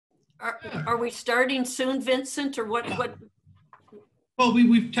Are we starting soon, Vincent, or what? Well,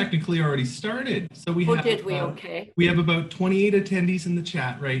 we've technically already started. So we have. Did we? Okay. We have about 28 attendees in the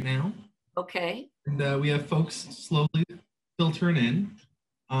chat right now. Okay. And we have folks slowly filtering in.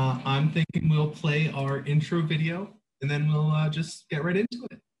 I'm thinking we'll play our intro video and then we'll just get right into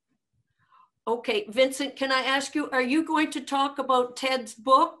it. Okay, Vincent, can I ask you, are you going to talk about Ted's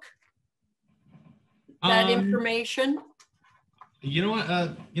book? That information? You know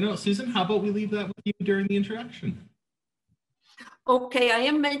what, Susan, how about we leave that with you during the introduction? Okay, I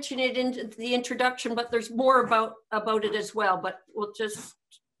am mentioning it in the introduction, but there's more about it as well, but we'll just,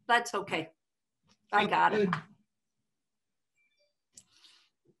 that's okay. I got it.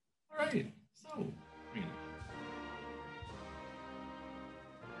 All right, so.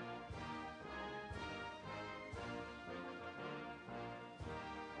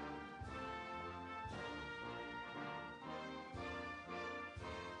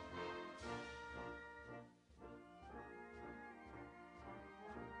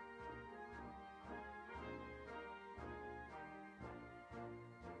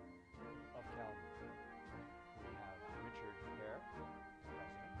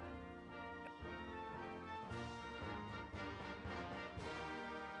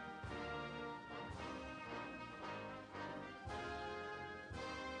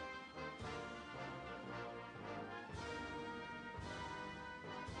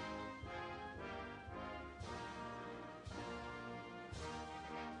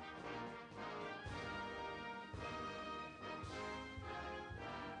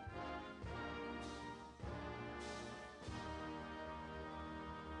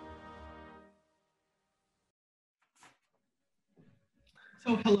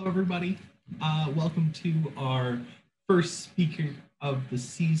 So hello, everybody. Welcome to our first speaker of the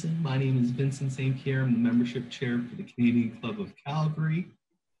season. My name is Vincent St. Pierre. I'm the membership chair for the Canadian Club of Calgary.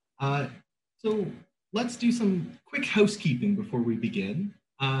 So let's do some quick housekeeping before we begin.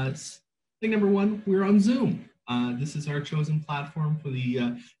 Thing number one, we're on Zoom. This is our chosen platform for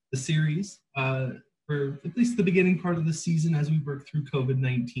the series for at least the beginning part of the season as we work through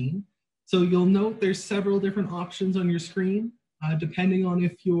COVID-19. So you'll note there's several different options on your screen. Depending on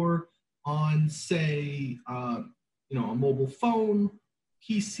if you're on, say, a mobile phone,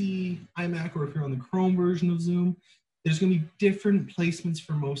 PC, iMac, or if you're on the Chrome version of Zoom, there's going to be different placements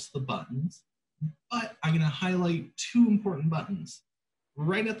for most of the buttons. But I'm going to highlight two important buttons.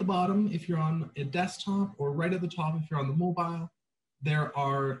 Right at the bottom, if you're on a desktop, or right at the top if you're on the mobile, there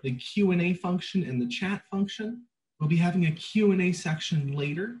are the Q&A function and the chat function. We'll be having a Q&A section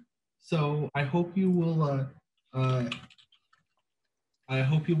later, so I hope you will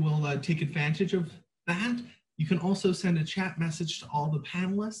take advantage of that. You can also send a chat message to all the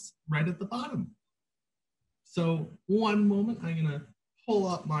panelists right at the bottom. So one moment, I'm gonna pull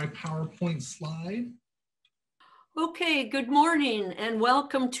up my PowerPoint slide. Okay, good morning and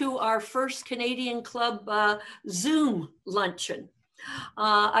welcome to our first Canadian Club Zoom luncheon.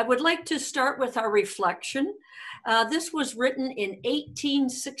 I would like to start with our reflection. This was written in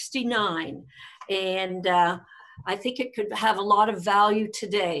 1869 and I think it could have a lot of value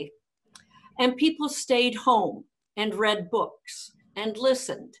today. And people stayed home and read books and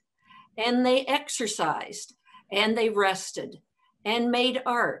listened, and they exercised and they rested and made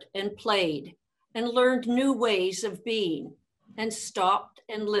art and played and learned new ways of being and stopped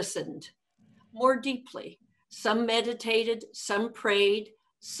and listened more deeply. Some meditated, some prayed,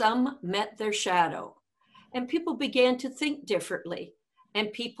 some met their shadow. And people began to think differently,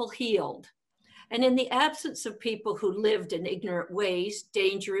 and people healed. And in the absence of people who lived in ignorant ways,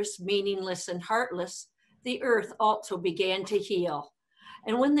 dangerous, meaningless, and heartless, the earth also began to heal.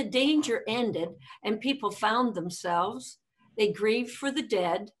 And when the danger ended and people found themselves, they grieved for the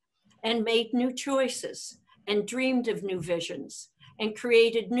dead and made new choices and dreamed of new visions and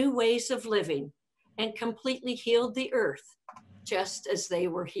created new ways of living and completely healed the earth just as they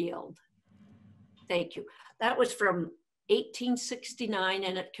were healed. Thank you. That was from 1869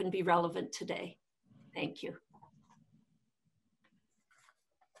 and it can be relevant today. Thank you.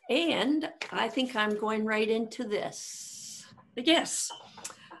 And I think I'm going right into this. Yes.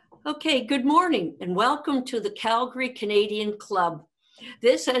 Okay, good morning and welcome to the Calgary Canadian Club.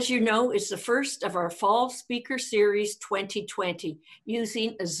 This, as you know, is the first of our Fall Speaker Series 2020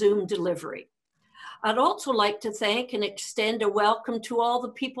 using a Zoom delivery. I'd also like to thank and extend a welcome to all the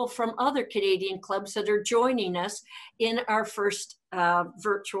people from other Canadian clubs that are joining us in our first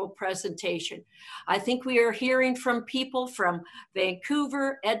virtual presentation. I think we are hearing from people from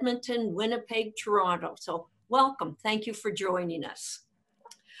Vancouver, Edmonton, Winnipeg, Toronto. So welcome, thank you for joining us.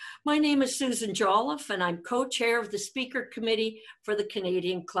 My name is Susan Jolliffe, and I'm co-chair of the Speaker Committee for the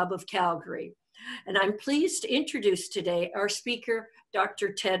Canadian Club of Calgary. And I'm pleased to introduce today our speaker,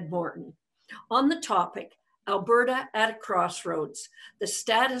 Dr. Ted Morton, on the topic, Alberta at a Crossroads, the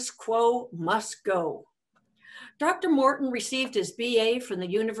status quo must go. Dr. Morton received his BA from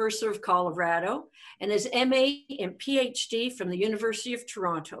the University of Colorado and his MA and PhD from the University of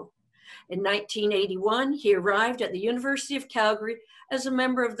Toronto. In 1981, he arrived at the University of Calgary as a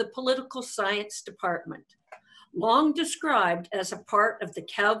member of the Political Science Department. Long described as a part of the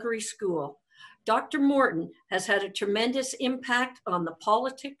Calgary School, Dr. Morton has had a tremendous impact on the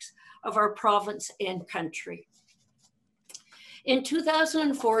politics of our province and country. In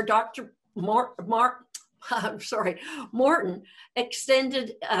 2004, Dr. Morton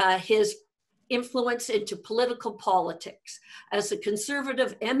extended his influence into political politics as a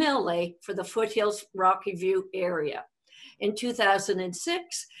conservative MLA for the Foothills Rocky View area. In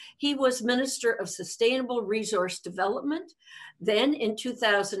 2006, he was Minister of Sustainable Resource Development. Then in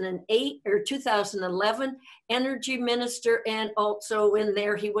 2011, Energy Minister, and also in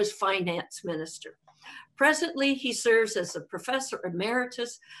there he was Finance Minister. Presently, he serves as a Professor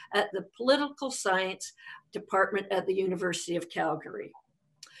Emeritus at the Political Science Department at the University of Calgary.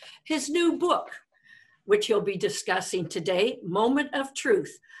 His new book, which he'll be discussing today, Moment of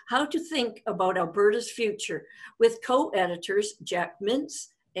Truth, How to Think About Alberta's Future, with co-editors Jack Mintz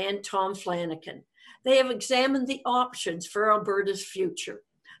and Tom Flanagan. They have examined the options for Alberta's future,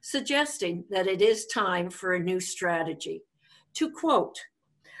 suggesting that it is time for a new strategy. To quote,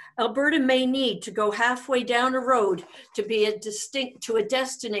 Alberta may need to go halfway down a road to be a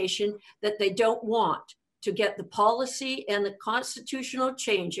destination that they don't want, to get the policy and the constitutional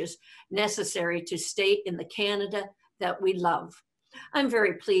changes necessary to stay in the Canada that we love. I'm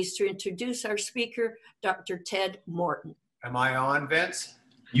very pleased to introduce our speaker, Dr. Ted Morton. Am I on, Vince?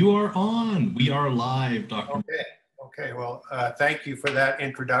 You are on. We are live, Dr. Okay. Well, thank you for that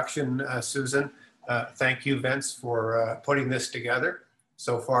introduction, Susan. Thank you, Vince, for putting this together.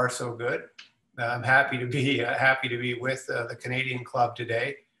 So far, so good. I'm happy to be with the Canadian Club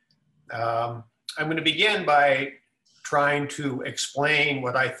today. I'm going to begin by trying to explain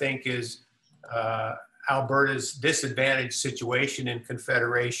what I think is Alberta's disadvantaged situation in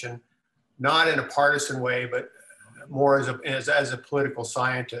confederation, not in a partisan way, but more as a political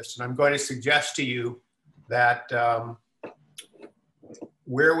scientist. And I'm going to suggest to you that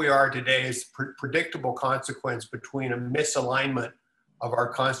where we are today is predictable consequence between a misalignment of our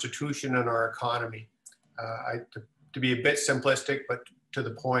Constitution and our economy. To be a bit simplistic, but to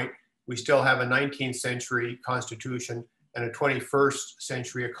the point, we still have a 19th century Constitution and a 21st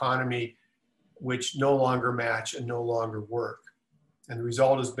century economy which no longer match and no longer work. And the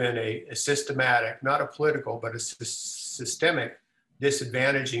result has been a systematic, not a political, but a systemic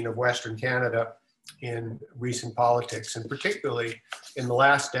disadvantaging of Western Canada in recent politics. And particularly in the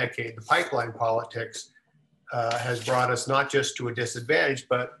last decade, the pipeline politics has brought us not just to a disadvantage,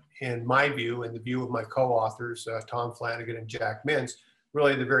 but in my view, and the view of my co-authors, Tom Flanagan and Jack Mintz,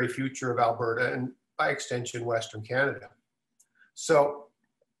 really the very future of Alberta and by extension, Western Canada. So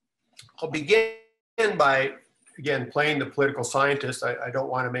I'll begin by, again, playing the political scientist. I don't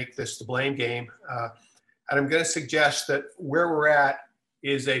want to make this the blame game. And I'm going to suggest that where we're at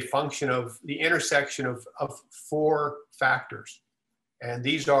is a function of the intersection of four factors. And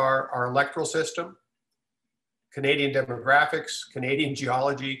these are our electoral system, Canadian demographics, Canadian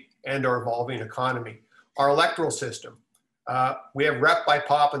geology, and our evolving economy. Our electoral system, we have rep by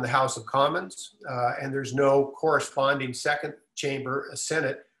pop in the House of Commons, and there's no corresponding second chamber, a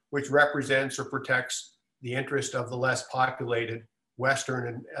Senate, which represents or protects the interest of the less populated Western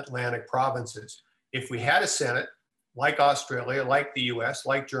and Atlantic provinces. If we had a Senate, like Australia, like the US,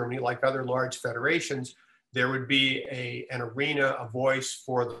 like Germany, like other large federations, there would be an arena, a voice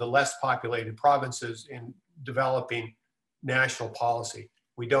for the less populated provinces in developing national policy.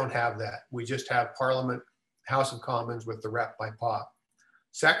 We don't have that. We just have Parliament, House of Commons with the rep by pop.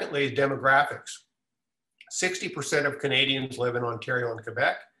 Secondly, is demographics. 60% of Canadians live in Ontario and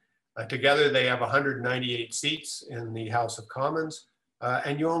Quebec. Together, they have 198 seats in the House of Commons,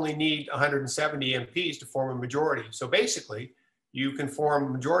 and you only need 170 MPs to form a majority. So basically, you can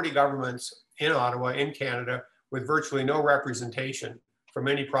form majority governments in Ottawa, in Canada, with virtually no representation from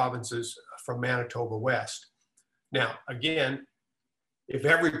any provinces from Manitoba west. Now, again, if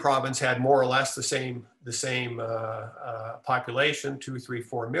every province had more or less the same population, 2, 3,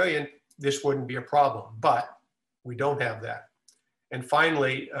 4 million, this wouldn't be a problem, but we don't have that. And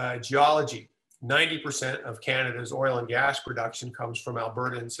finally, geology. 90% of Canada's oil and gas production comes from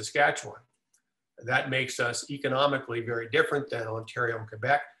Alberta and Saskatchewan. That makes us economically very different than Ontario and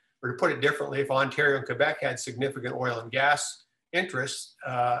Quebec. or to put it differently, if Ontario and Quebec had significant oil and gas interests,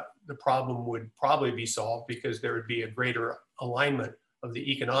 the problem would probably be solved because there would be a greater alignment of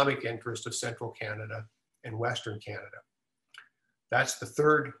the economic interest of central Canada and Western Canada. That's the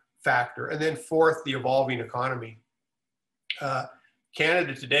third factor. And then fourth, the evolving economy.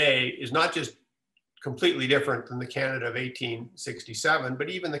 Canada today is not just completely different than the Canada of 1867, but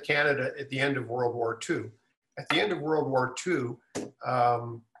even the Canada at the end of World War II. At the end of World War II,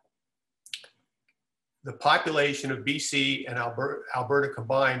 the population of BC and Alberta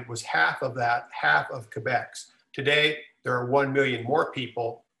combined was half of that, half of Quebec's. Today, there are 1 million more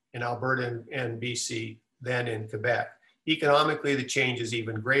people in Alberta and BC than in Quebec. Economically, the change is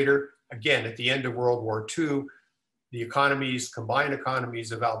even greater. Again, at the end of World War II, the economies, combined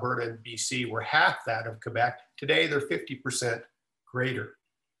economies of Alberta and BC were half that of Quebec. Today, they're 50% greater.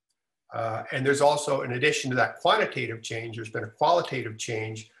 And there's also, in addition to that quantitative change, there's been a qualitative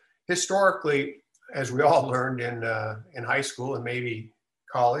change. Historically, as we all learned in high school and maybe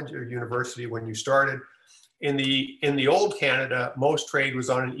college or university when you started, in the old Canada, most trade was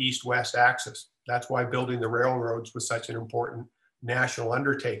on an east-west axis. That's why building the railroads was such an important national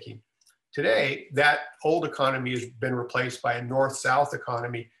undertaking. Today, that old economy has been replaced by a north-south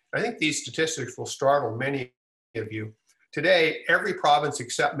economy. I think these statistics will startle many of you. Today, every province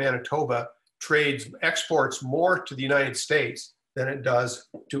except Manitoba exports more to the United States than it does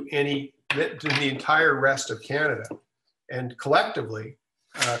to the entire rest of Canada. And collectively,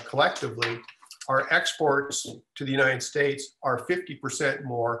 our exports to the United States are 50%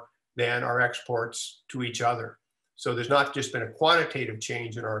 more than our exports to each other. So there's not just been a quantitative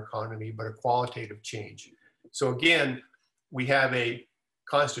change in our economy, but a qualitative change. So again, we have a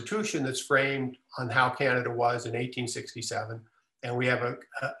constitution that's framed on how Canada was in 1867, and we have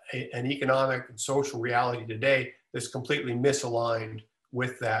an economic and social reality today that's completely misaligned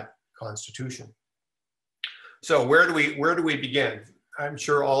with that constitution. So where do we begin? I'm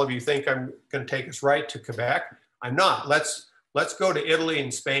sure all of you think I'm going to take us right to Quebec. I'm not. Let's go to Italy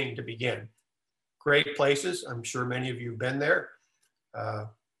and Spain to begin. Great places. I'm sure many of you have been there.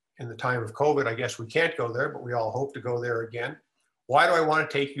 In the time of COVID, I guess we can't go there, but we all hope to go there again. Why do I want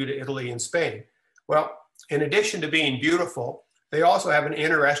to take you to Italy and Spain? Well, in addition to being beautiful, they also have an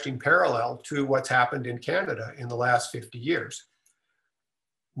interesting parallel to what's happened in Canada in the last 50 years.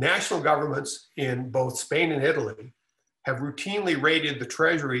 National governments in both Spain and Italy have routinely raided the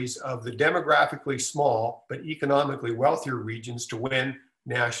treasuries of the demographically small but economically wealthier regions to win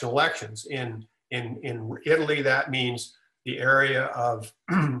national elections. In Italy, that means the area of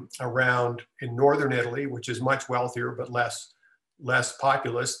around in northern Italy, which is much wealthier but less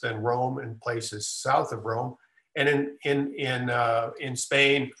populous than Rome and places south of Rome. And in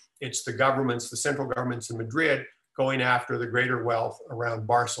Spain, it's the central governments in Madrid going after the greater wealth around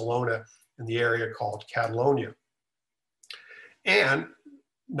Barcelona in the area called Catalonia. And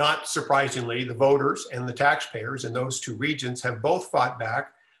not surprisingly, the voters and the taxpayers in those two regions have both fought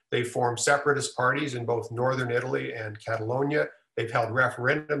back. They formed separatist parties in both northern Italy and Catalonia. They've held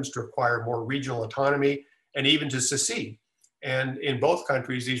referendums to acquire more regional autonomy and even to secede. And in both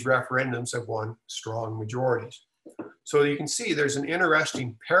countries, these referendums have won strong majorities. So you can see there's an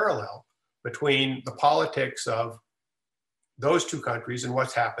interesting parallel between the politics of those two countries and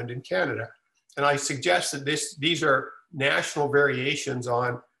what's happened in Canada. And I suggest that these are national variations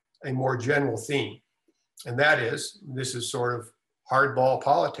on a more general theme. And that is, this is sort of hardball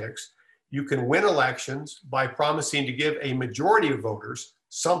politics. You can win elections by promising to give a majority of voters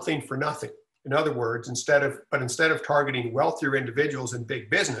something for nothing. In other words, instead of targeting wealthier individuals in big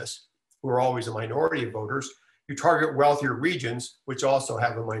business, who are always a minority of voters, you target wealthier regions, which also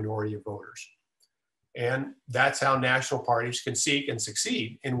have a minority of voters. And that's how national parties can seek and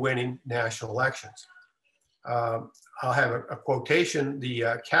succeed in winning national elections. I'll have a quotation.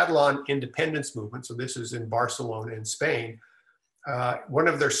 The Catalan independence movement, so this is in Barcelona in Spain, one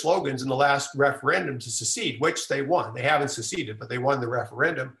of their slogans in the last referendum to secede, which they won. They haven't seceded, but they won the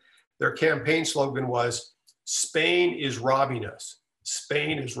referendum. Their campaign slogan was, "Spain is robbing us.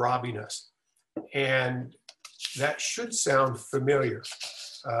 Spain is robbing us." And that should sound familiar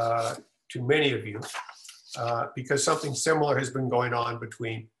to many of you because something similar has been going on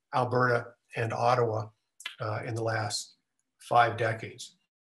between Alberta and Ottawa in the last 5 decades.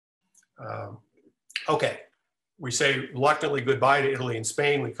 Okay, we say reluctantly goodbye to Italy and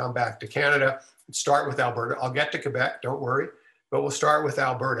Spain. We come back to Canada. Let's start with Alberta. I'll get to Quebec, don't worry, but we'll start with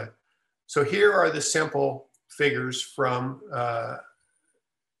Alberta. So here are the simple figures from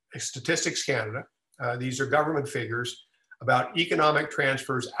Statistics Canada. These are government figures about economic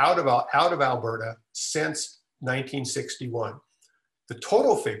transfers out of Alberta since 1961. The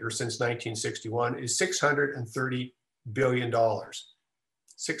total figure since 1961 is $630 billion.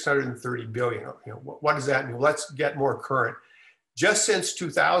 630 billion. You know, what does that mean? Let's get more current. Just since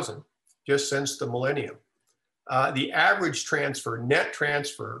 2000, just since the millennium, the average transfer, net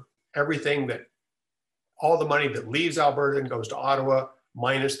transfer, everything that, all the money that leaves Alberta and goes to Ottawa,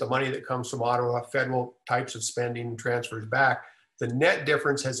 minus the money that comes from Ottawa, federal types of spending and transfers back, the net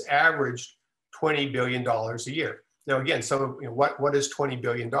difference has averaged $20 billion a year. Now, again, what is $20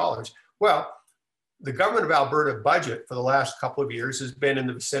 billion? Well, the government of Alberta budget for the last couple of years has been in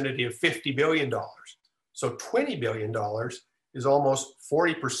the vicinity of $50 billion. So $20 billion is almost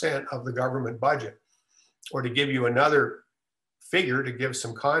 40% of the government budget. Or to give you another figure, to give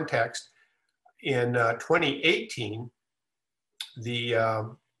some context, in 2018,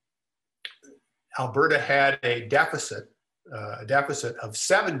 Alberta had a deficit of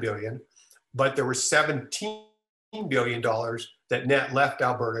 $7 billion, but there was $17 billion that net left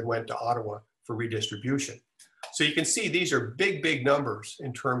Alberta and went to Ottawa for redistribution. So you can see these are big, big numbers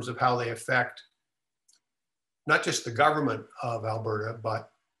in terms of how they affect not just the government of Alberta,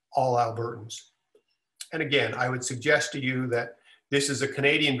 but all Albertans. And again, I would suggest to you that this is a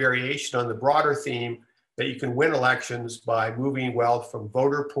Canadian variation on the broader theme that you can win elections by moving wealth from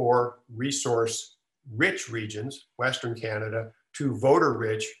voter-poor, resource-rich regions, Western Canada, to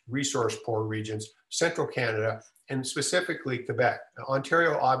voter-rich, resource-poor regions, Central Canada, and specifically Quebec. Now,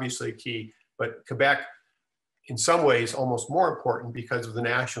 Ontario, obviously key, but Quebec, in some ways, almost more important because of the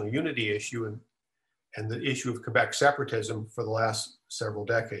national unity issue and the issue of Quebec separatism for the last several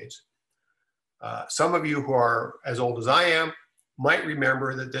decades. Some of you who are as old as I am might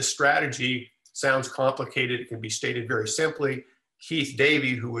remember that this strategy sounds complicated. It can be stated very simply. Keith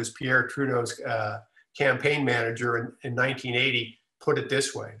Davey, who was Pierre Trudeau's campaign manager in 1980, put it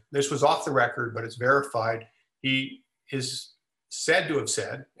this way. This was off the record, but it's verified. He is said to have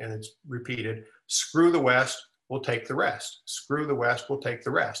said, and it's repeated, screw the West, we'll take the rest. Screw the West, we'll take the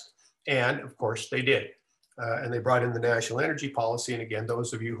rest. And of course they did. And they brought in the national energy policy. And again,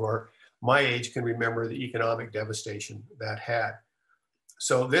 those of you who are my age can remember the economic devastation that had.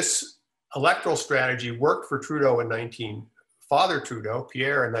 So this electoral strategy worked for Trudeau Father Trudeau,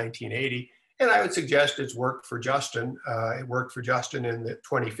 Pierre, in 1980. And I would suggest it's worked for Justin. It worked for Justin in the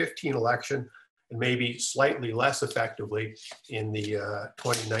 2015 election, and maybe slightly less effectively in the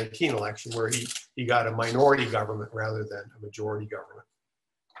 2019 election, where he got a minority government rather than a majority government.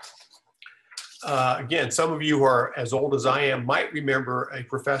 Again, some of you who are as old as I am might remember a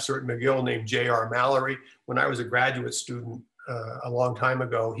professor at McGill named J.R. Mallory. When I was a graduate student a long time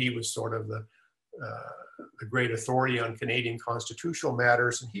ago, he was sort of the great authority on Canadian constitutional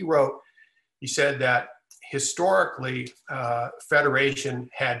matters. And he said that historically, federation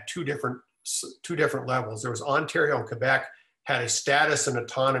had two different levels. There was Ontario and Quebec had a status and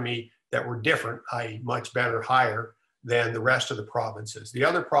autonomy that were different, i.e. much better, higher than the rest of the provinces. The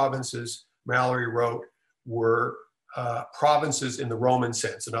other provinces, Mallory wrote, were provinces in the Roman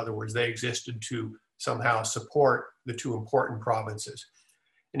sense. In other words, they existed to somehow support the two important provinces.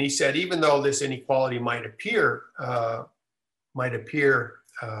 And he said, even though this inequality might appear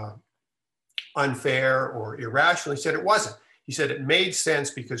unfair or irrational, he said it wasn't. He said it made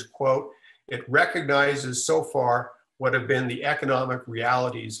sense because, quote, it recognizes so far what have been the economic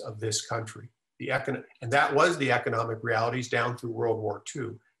realities of this country. And that was the economic realities down through World War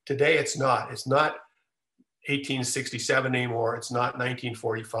II. Today, it's not. It's not 1867 anymore. It's not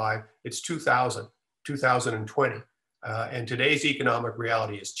 1945. It's 2020. And today's economic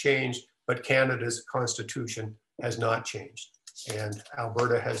reality has changed, but Canada's constitution has not changed. And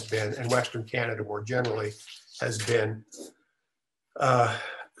Alberta has been, and Western Canada more generally, has been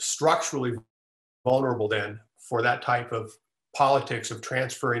structurally vulnerable then for that type of politics of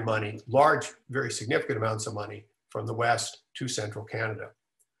transferring money, large, very significant amounts of money from the West to Central Canada.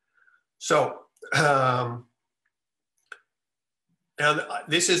 So, now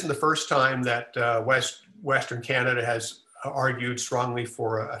this isn't the first time that Western Canada has argued strongly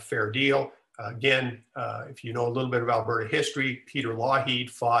for a fair deal. Again, if you know a little bit of Alberta history, Peter Lougheed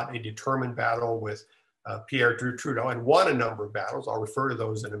fought a determined battle with Pierre Trudeau and won a number of battles. I'll refer to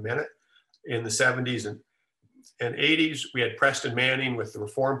those in a minute. In the 70s and 80s, we had Preston Manning with the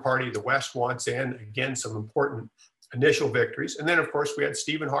Reform Party, the West wants in, again, some important initial victories. And then, of course, we had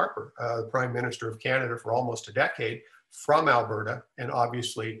Stephen Harper, the Prime Minister of Canada for almost a decade, from Alberta, and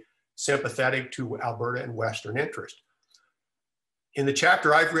obviously sympathetic to Alberta and Western interest. In the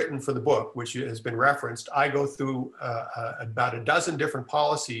chapter I've written for the book, which has been referenced, I go through about a dozen different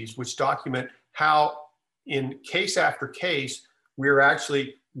policies which document how, in case after case, we're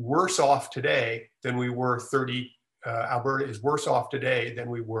actually worse off today than we were 30 Alberta is worse off today than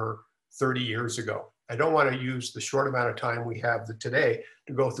we were 30 years ago. I don't want to use the short amount of time we have today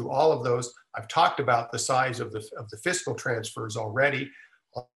to go through all of those. I've talked about the size of the fiscal transfers already.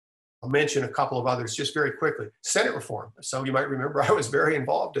 I'll mention a couple of others just very quickly. Senate reform. Some of you might remember I was very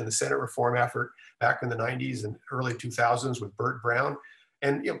involved in the Senate reform effort back in the 90s and early 2000s with Burt Brown.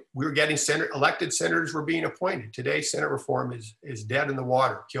 And we were getting elected senators were being appointed. Today, Senate reform is dead in the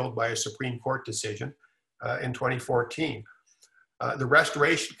water, killed by a Supreme Court decision in 2014. The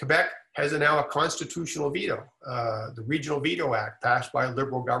restoration, Quebec has now a constitutional veto. The Regional Veto Act, passed by a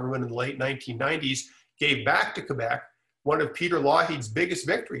Liberal government in the late 1990s, gave back to Quebec one of Peter Lougheed's biggest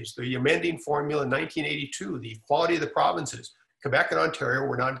victories, the amending formula in 1982, the equality of the provinces. Quebec and Ontario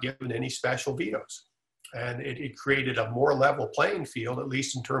were not given any special vetoes. And it created a more level playing field, at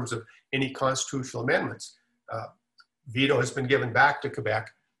least in terms of any constitutional amendments. Veto has been given back to Quebec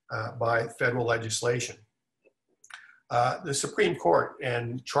by federal legislation. The Supreme Court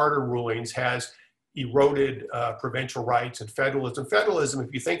and charter rulings has eroded provincial rights and federalism. Federalism,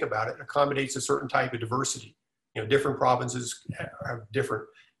 if you think about it, accommodates a certain type of diversity. Different provinces have different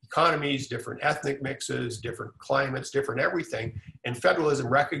economies, different ethnic mixes, different climates, different everything. And federalism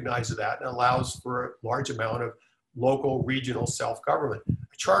recognizes that and allows for a large amount of local, regional self-government.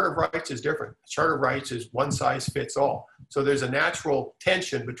 A Charter of Rights is different. A Charter of Rights is one size fits all. So there's a natural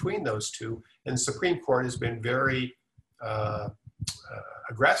tension between those two. And the Supreme Court has been very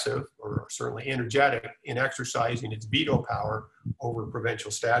aggressive, or certainly energetic, in exercising its veto power over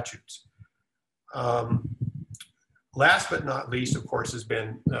provincial statutes. Last but not least, of course, has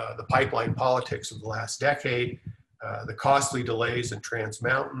been the pipeline politics of the last decade, the costly delays in Trans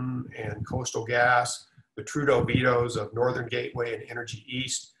Mountain and Coastal Gas, the Trudeau vetoes of Northern Gateway and Energy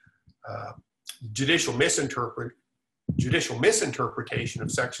East, judicial misinterpretation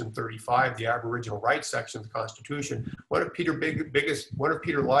of Section 35, the Aboriginal rights section of the Constitution. One of Peter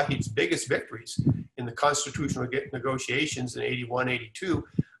Lougheed's biggest victories in the constitutional negotiations in 81, 82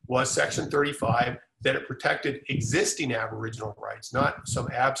 was Section 35, that it protected existing Aboriginal rights, not some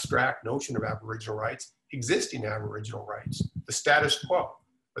abstract notion of Aboriginal rights, existing Aboriginal rights, the status quo.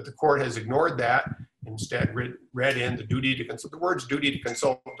 But the court has ignored that, instead read in the duty to consult. The words duty to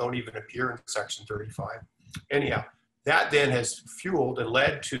consult don't even appear in Section 35. Anyhow, that then has fueled and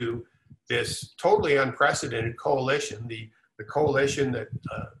led to this totally unprecedented coalition, the coalition that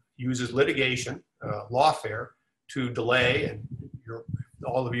uses litigation, lawfare, to delay, and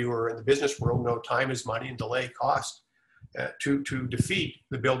all of you who are in the business world know time is money and delay cost, to defeat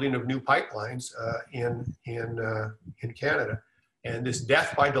the building of new pipelines in Canada. And this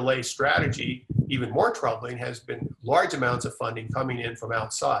death by delay strategy, even more troubling, has been large amounts of funding coming in from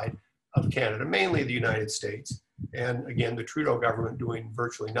outside of Canada, mainly the United States. And again, the Trudeau government doing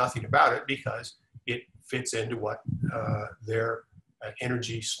virtually nothing about it because it fits into what their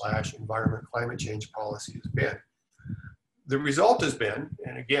energy/environment climate change policy has been. The result has been,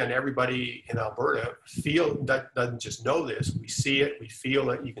 and again, everybody in Alberta doesn't just know this, we see it, we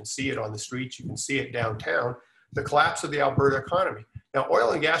feel it, you can see it on the streets, you can see it downtown, the collapse of the Alberta economy. Now,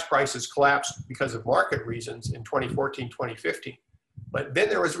 oil and gas prices collapsed because of market reasons in 2014, 2015, but then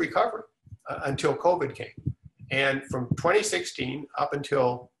there was a recovery until COVID came. And from 2016 up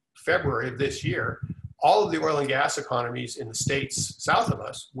until February of this year, all of the oil and gas economies in the states south of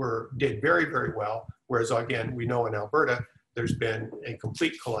us did very, very well, whereas again, we know in Alberta, there's been a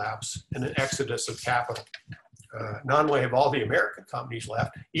complete collapse and an exodus of capital. Not only have all the American companies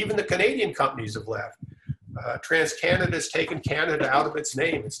left, even the Canadian companies have left. TransCanada has taken Canada out of its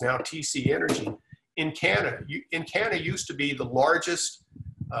name. It's now TC Energy. In Canada used to be the largest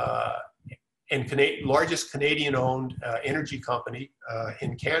largest Canadian-owned energy company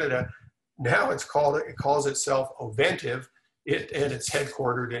in Canada. Now it calls itself Oventive, and it's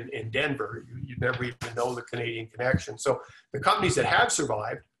headquartered in Denver. You never even know the Canadian connection. So the companies that have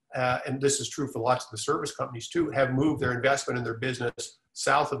survived, and this is true for lots of the service companies too, have moved their investment in their business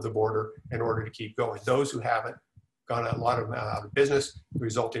south of the border in order to keep going. Those who haven't, gone a lot of them out of business,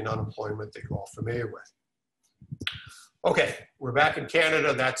 resulting in unemployment that you're all familiar with. Okay, we're back in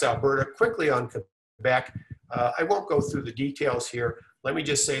Canada. That's Alberta. Quickly on Quebec. I won't go through the details here. Let me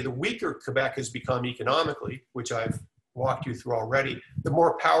just say the weaker Quebec has become economically, which I've walked you through already, the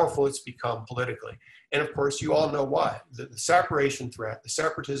more powerful it's become politically. And of course, you all know why. The separation threat, the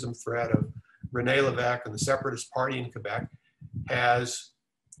separatism threat of René Lévesque and the Separatist Party in Quebec has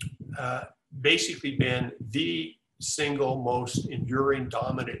basically been the single most enduring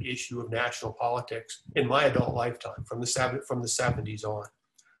dominant issue of national politics in my adult lifetime, from the 70s on.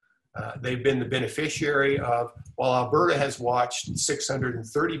 They've been the beneficiary of, while Alberta has watched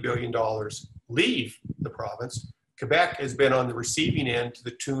 $630 billion leave the province, Quebec has been on the receiving end to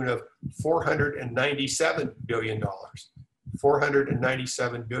the tune of $497 billion.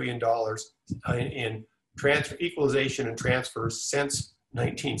 $497 billion in equalization and transfers since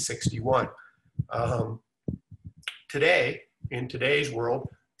 1961. Today, in today's world,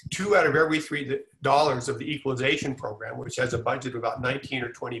 2 out of every $3 of the equalization program, which has a budget of about 19 or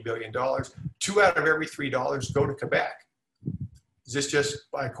 $20 billion, 2 out of every $3 go to Quebec. Is this just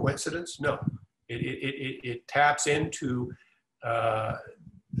by coincidence? No. It taps into the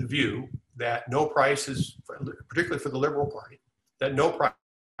view that no price is, particularly for the Liberal Party, that no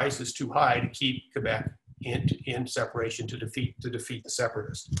price is too high to keep Quebec in separation to defeat the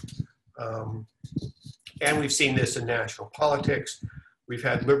separatists. And we've seen this in national politics. We've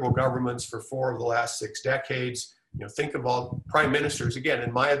had Liberal governments for 4 of the last 6 decades. You know, think of all prime ministers, again,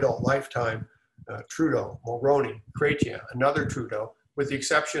 in my adult lifetime, Trudeau, Mulroney, Chrétien, another Trudeau, with the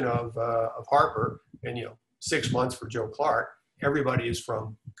exception of Harper, and 6 months for Joe Clark, everybody is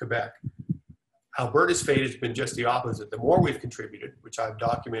from Quebec. Alberta's fate has been just the opposite. The more we've contributed, which I've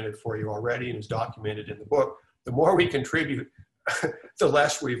documented for you already and is documented in the book, the more we contribute, the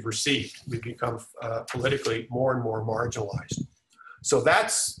less we've received. We've become politically more and more marginalized. So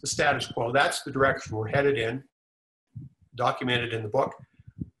that's the status quo. That's the direction we're headed in, documented in the book.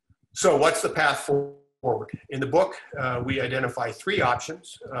 So what's the path forward? In the book, we identify 3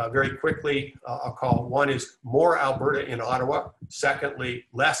 options. Very quickly, I'll call one is more Alberta in Ottawa. Secondly,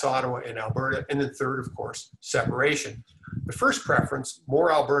 less Ottawa in Alberta. And then third, of course, separation. The first preference,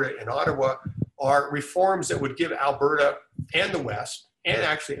 more Alberta in Ottawa, are reforms that would give Alberta and the West, and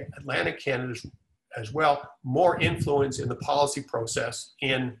actually Atlantic Canada as well, more influence in the policy process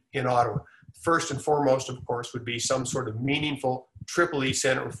in Ottawa. First and foremost, of course, would be some sort of meaningful Triple E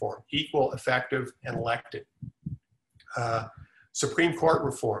Senate reform, equal, effective, and elected. Supreme Court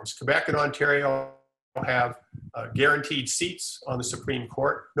reforms. Quebec and Ontario have guaranteed seats on the Supreme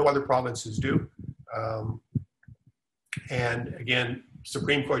Court. No other provinces do. And again,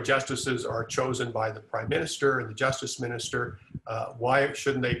 Supreme Court justices are chosen by the Prime Minister and the Justice Minister. Why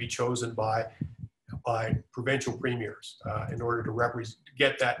shouldn't they be chosen by provincial premiers in order to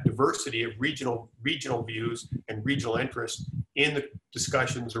get that diversity of regional views and regional interests in the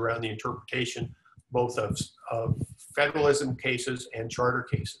discussions around the interpretation both of federalism cases and charter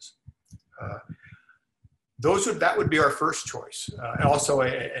cases. That would be our first choice. Also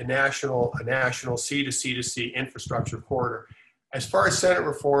a national C to C infrastructure corridor. As far as Senate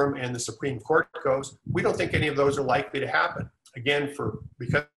reform and the Supreme Court goes, we don't think any of those are likely to happen. Again,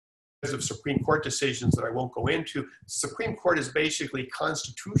 because of Supreme Court decisions that I won't go into, the Supreme Court has basically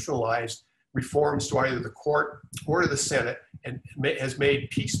constitutionalized reforms to either the court or to the Senate and has made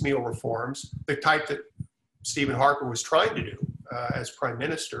piecemeal reforms, the type that Stephen Harper was trying to do as Prime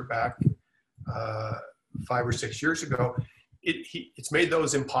Minister back 5 or 6 years ago. It's made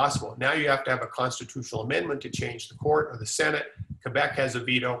those impossible. Now you have to have a constitutional amendment to change the court or the Senate. Quebec has a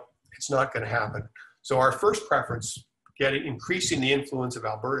veto. It's not going to happen. So our first preference, increasing the influence of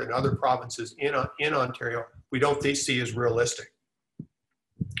Alberta and other provinces in Ontario, we don't see as realistic.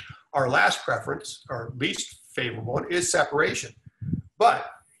 Our last preference, our least favorable one, is separation. But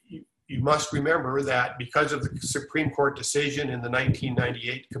you must remember that because of the Supreme Court decision in the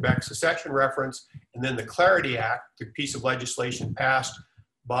 1998 Quebec secession reference, and then the Clarity Act, the piece of legislation passed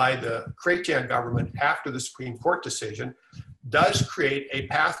by the Chrétien government after the Supreme Court decision, does create a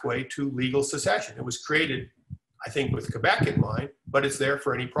pathway to legal secession. It was created, I think, with Quebec in mind, but it's there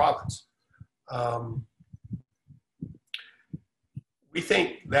for any province. We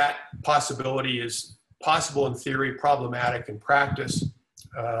think that possibility is possible in theory, problematic in practice.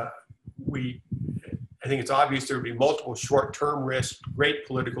 I think it's obvious there would be multiple short-term risks, great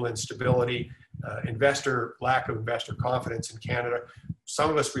political instability, lack of investor confidence in Canada. Some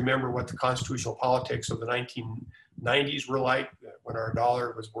of us remember what the constitutional politics of the 1990s were like, when our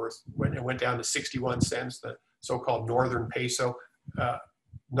dollar was when it went down to 61 cents, the so-called Northern peso.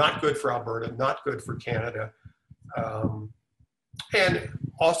 Not good for Alberta, not good for Canada. And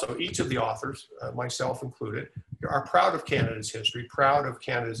also, each of the authors, myself included, are proud of Canada's history, proud of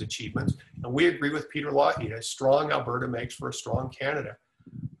Canada's achievements, and we agree with Peter Lougheed. A strong Alberta makes for a strong Canada.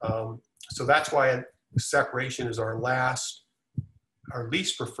 So that's why separation is our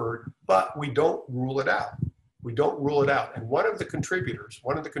least preferred, but we don't rule it out. We don't rule it out. And one of the contributors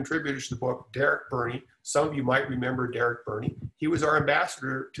to the book, Derek Burney, some of you might remember Derek Burney. He was our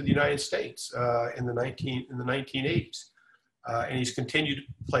ambassador to the United States in the 1980s. And he's continued to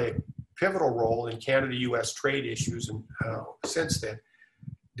play a pivotal role in Canada-US trade issues and since then.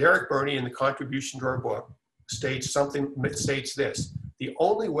 Derek Burney, in the contribution to our book, states this: The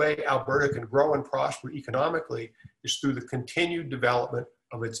only way Alberta can grow and prosper economically is through the continued development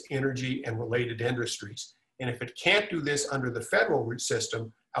of its energy and related industries. And if it can't do this under the federal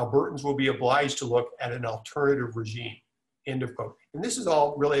system, Albertans will be obliged to look at an alternative regime, end of quote. And this is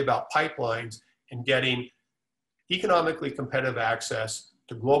all really about pipelines and getting economically competitive access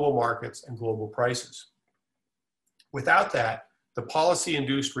to global markets and global prices. Without that, the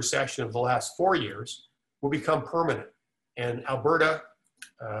policy-induced recession of the last 4 years will become permanent, and Alberta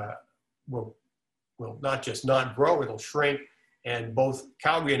will not just not grow, it'll shrink, and both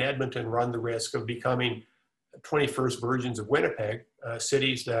Calgary and Edmonton run the risk of becoming 21st versions of Winnipeg,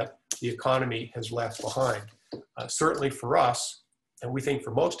 cities that the economy has left behind. Certainly for us, and we think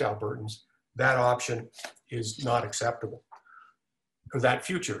for most Albertans, that option is not acceptable, or that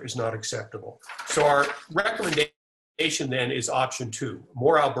future is not acceptable. So our recommendation then is option 2,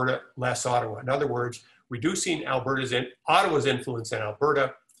 more Alberta, less Ottawa. In other words, reducing Ottawa's influence in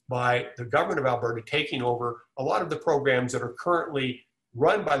Alberta by the government of Alberta taking over a lot of the programs that are currently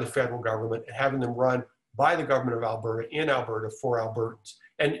run by the federal government and having them run by the government of Alberta in Alberta for Albertans.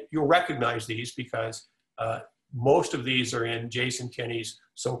 And you'll recognize these because most of these are in Jason Kenney's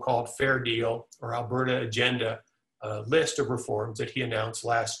so-called Fair Deal or Alberta Agenda list of reforms that he announced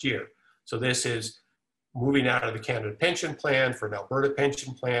last year. So this is moving out of the Canada Pension Plan for an Alberta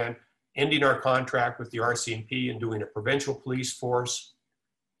Pension Plan, ending our contract with the RCMP and doing a provincial police force,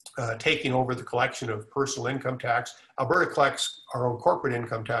 taking over the collection of personal income tax. Alberta collects our own corporate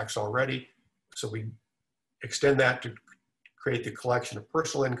income tax already, so we extend that to create the collection of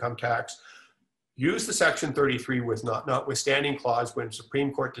personal income tax. Use the Section 33 with notwithstanding clause when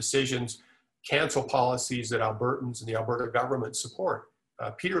Supreme Court decisions cancel policies that Albertans and the Alberta government support.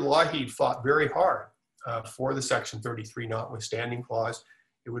 Peter Lougheed fought very hard for the Section 33 notwithstanding clause.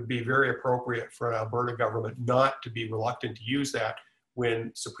 It would be very appropriate for an Alberta government not to be reluctant to use that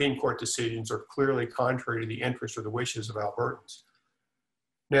when Supreme Court decisions are clearly contrary to the interests or the wishes of Albertans.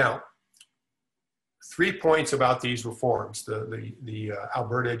 Now, 3 points about these reforms, the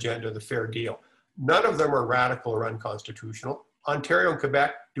Alberta Agenda, the Fair Deal. None of them are radical or unconstitutional. Ontario and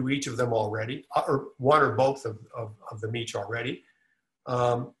Quebec do each of them already, or one or both of them each already.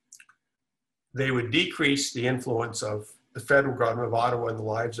 They would decrease the influence of the federal government of Ottawa in the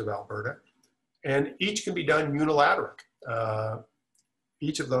lives of Alberta, and each can be done unilaterally.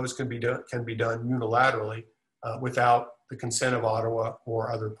 Each of those can be done unilaterally without the consent of Ottawa or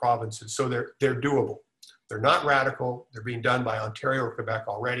other provinces. So they're doable. They're not radical. They're being done by Ontario or Quebec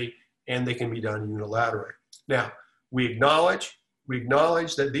already, and they can be done unilaterally. Now, we acknowledge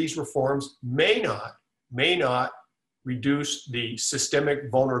that these reforms may not reduce the systemic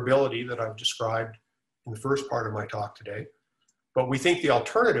vulnerability that I've described in the first part of my talk today, but we think the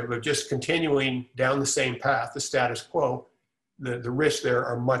alternative of just continuing down the same path, the status quo, the risks there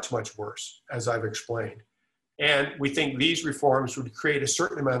are much, much worse, as I've explained. And we think these reforms would create a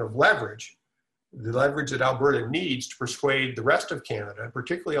certain amount of leverage, the leverage that Alberta needs to persuade the rest of Canada,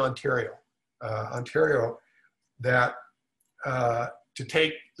 particularly Ontario, that to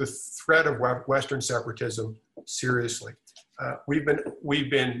take the threat of Western separatism seriously. We've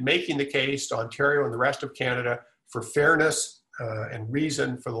been making the case to Ontario and the rest of Canada for fairness and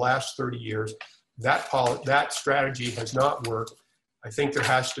reason for the last 30 years. That strategy has not worked. I think there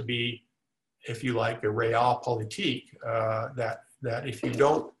has to be, if you like, a realpolitik that if you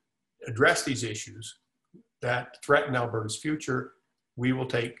don't address these issues that threaten Alberta's future, we will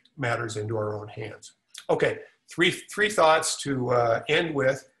take matters into our own hands. Okay, three thoughts to end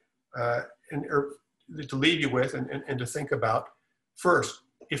with, or to leave you with and to think about. First,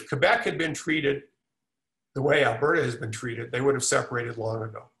 if Quebec had been treated the way Alberta has been treated, they would have separated long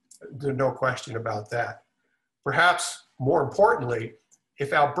ago. There's no question about that. Perhaps more importantly,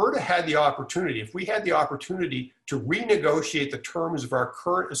 if Alberta had the opportunity, if we had the opportunity to renegotiate the terms of our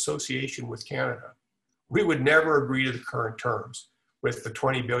current association with Canada, we would never agree to the current terms with the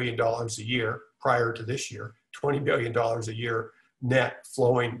 $20 billion a year prior to this year, $20 billion a year net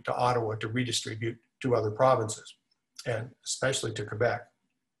flowing to Ottawa to redistribute to other provinces, and especially to Quebec.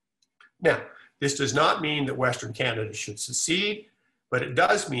 Now, this does not mean that Western Canada should secede, but it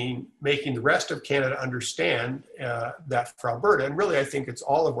does mean making the rest of Canada understand that for Alberta, and really I think it's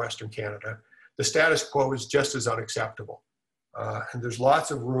all of Western Canada, the status quo is just as unacceptable. And there's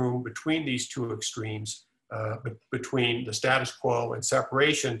lots of room between these two extremes, between the status quo and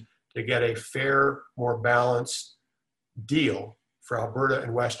separation, to get a fair, more balanced deal for Alberta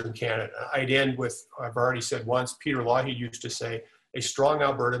and Western Canada. I'd end with, I've already said once, Peter Lougheed used to say, a strong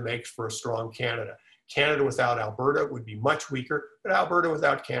Alberta makes for a strong Canada. Canada without Alberta would be much weaker, but Alberta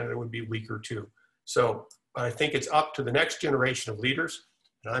without Canada would be weaker too. So but I think it's up to the next generation of leaders,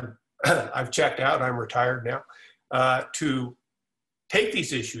 and I've checked out, I'm retired now, to take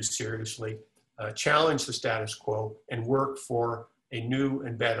these issues seriously, challenge the status quo, and work for a new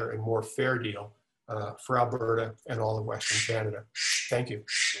and better and more fair deal for Alberta and all of Western Canada. Thank you.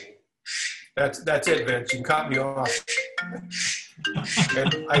 That's it, Vince. You can cut me off.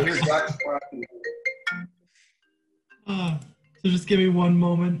 And I hear Dr. So just give me one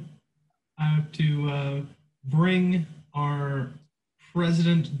moment. I have to bring our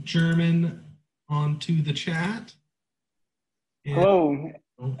President German onto the chat. And hello,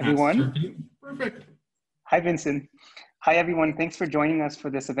 everyone. Perfect. Hi, Vincent. Hi, everyone. Thanks for joining us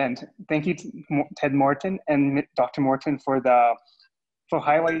for this event. Thank you to Ted Morton and Dr. Morton for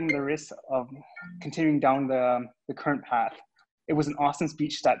highlighting the risks of continuing down the current path. It was an awesome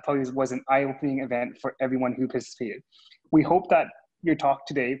speech that probably was an eye-opening event for everyone who participated. We hope that your talk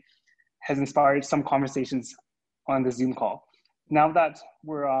today has inspired some conversations on the Zoom call. Now that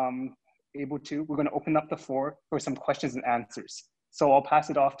we're able to, we're going to open up the floor for some questions and answers. So I'll pass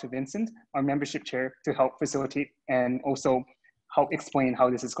it off to Vincent, our membership chair, to help facilitate and also help explain how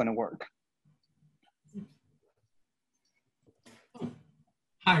this is going to work.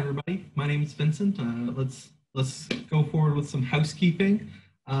 Hi, everybody. My name is Vincent. Let's go forward with some housekeeping.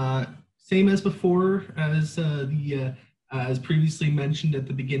 Same as before, as previously mentioned at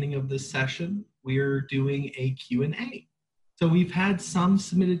the beginning of this session, we're doing a Q&A. So we've had some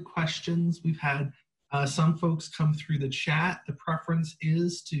submitted questions. We've had some folks come through the chat. The preference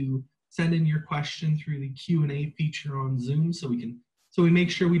is to send in your question through the Q&A feature on Zoom, so we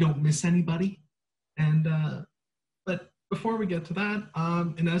make sure we don't miss anybody. And but before we get to that,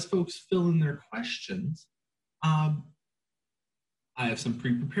 and as folks fill in their questions, I have some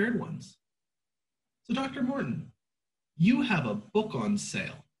pre-prepared ones. So Dr. Morton, you have a book on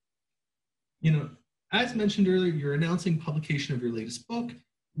sale. You know, as mentioned earlier, you're announcing publication of your latest book.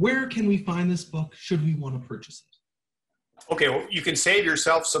 Where can we find this book should we want to purchase it? Okay, well, you can save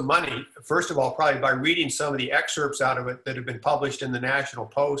yourself some money, first of all, probably by reading some of the excerpts out of it that have been published in the National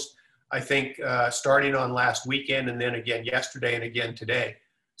Post, I think starting on last weekend and then again yesterday and again today.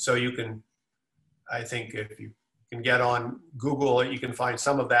 So you can, I think if you can get on Google, you can find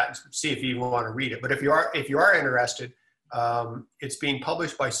some of that and see if you want to read it. But if you are interested, it's being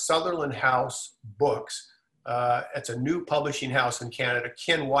published by Sutherland House Books. It's a new publishing house in Canada.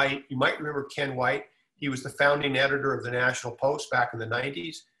 Ken White, you might remember Ken White. He was the founding editor of the National Post back in the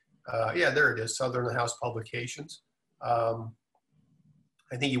 90s. Yeah, there it is, Sutherland House Publications.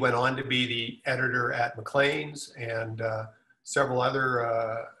 I think he went on to be the editor at Maclean's and several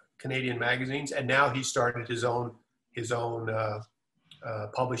other Canadian magazines. And now he started his own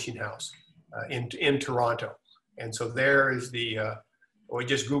publishing house in Toronto. And so there is we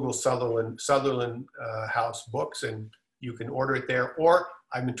just Google Sutherland House Books and you can order it there. Or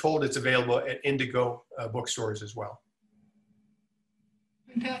I've been told it's available at Indigo bookstores as well.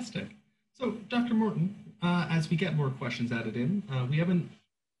 Fantastic. So Dr. Morton, as we get more questions added in,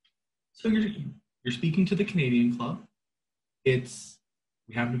 so you're speaking to the Canadian Club. We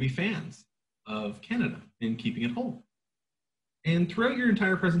happen to be fans of Canada and keeping it whole. And throughout your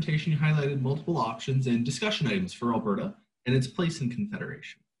entire presentation, you highlighted multiple options and discussion items for Alberta and its place in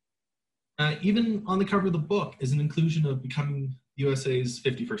confederation. Even on the cover of the book is an inclusion of becoming USA's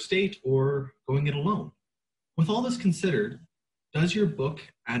 51st state or going it alone. With all this considered, does your book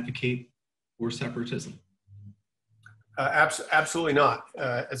advocate for separatism? Absolutely not.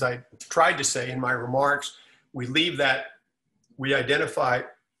 As I tried to say in my remarks, we identify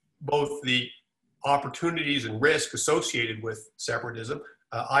both the opportunities and risk associated with separatism.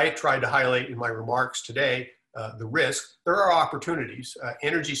 I tried to highlight in my remarks today the risk. There are opportunities.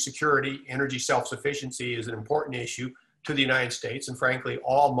 Energy security, energy self-sufficiency is an important issue to the United States and frankly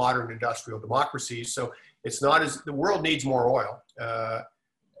all modern industrial democracies. So it's not as the world needs more oil.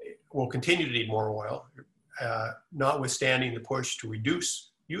 Will continue to need more oil, notwithstanding the push to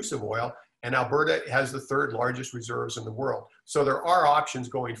reduce use of oil. And Alberta has the third largest reserves in the world. So there are options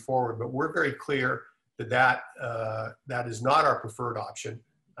going forward, but we're very clear that is not our preferred option,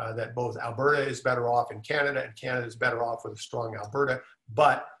 that both Alberta is better off in Canada and Canada is better off with a strong Alberta.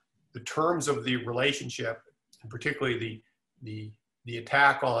 But the terms of the relationship, and particularly the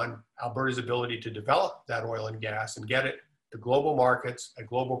attack on Alberta's ability to develop that oil and gas and get it to global markets at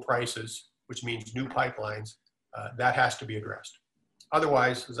global prices, which means new pipelines, that has to be addressed.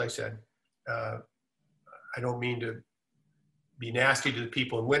 Otherwise, as I said, I don't mean to be nasty to the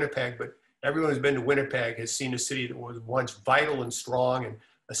people in Winnipeg, but everyone who's been to Winnipeg has seen a city that was once vital and strong and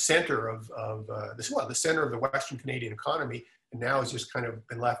a center of the center of the Western Canadian economy, and now has just kind of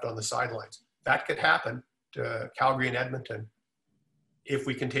been left on the sidelines. That could happen, Calgary and Edmonton if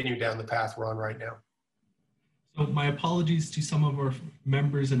we continue down the path we're on right now. So my apologies to some of our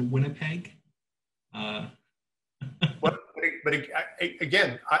members in Winnipeg. But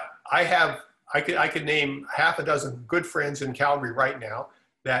again, I could name half a dozen good friends in Calgary right now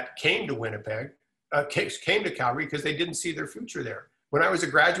that came to Winnipeg, came to Calgary because they didn't see their future there. When I was a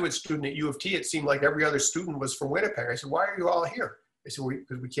graduate student at U of T, it seemed like every other student was from Winnipeg. I said, "Why are you all here?" They said,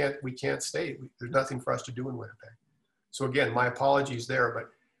 "Because we can't stay. There's nothing for us to do in Winnipeg." So again, my apologies there,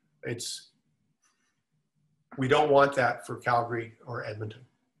 but we don't want that for Calgary or Edmonton.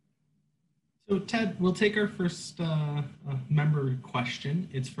 So Ted, we'll take our first member question.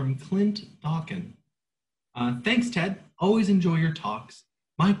 It's from Clint Dawkin. Thanks, Ted. Always enjoy your talks.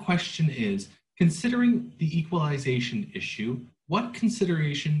 My question is, considering the equalization issue, what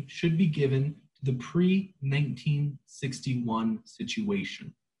consideration should be given to the pre-1961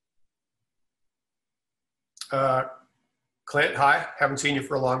 situation? Clint, hi. Haven't seen you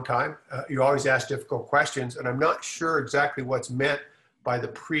for a long time. You always ask difficult questions, and I'm not sure exactly what's meant by the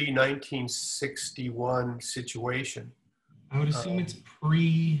pre-1961 situation. I would assume it's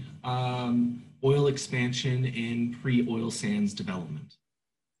pre-oil expansion and pre-oil sands development.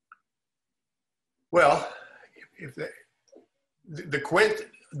 Well, if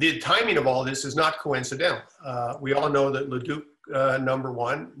the timing of all this is not coincidental. We all know that Leduc number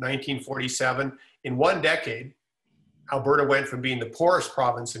 1, 1947, in one decade, Alberta went from being the poorest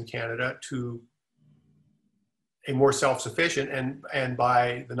province in Canada to a more self-sufficient, and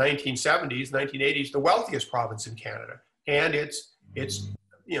by the 1970s, 1980s, the wealthiest province in Canada. And it's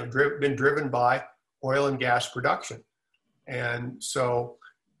been driven by oil and gas production. And so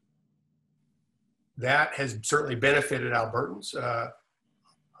that has certainly benefited Albertans.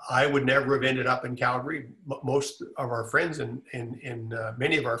 I would never have ended up in Calgary. Most of our friends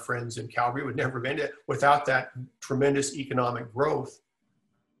many of our friends in Calgary would never have ended without that tremendous economic growth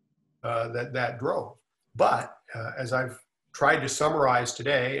that drove. But as I've tried to summarize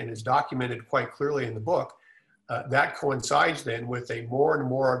today and is documented quite clearly in the book, that coincides then with a more and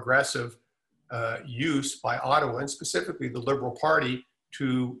more aggressive use by Ottawa, and specifically the Liberal Party,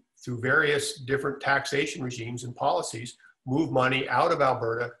 through various different taxation regimes and policies, move money out of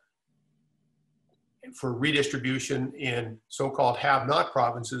Alberta for redistribution in so-called have-not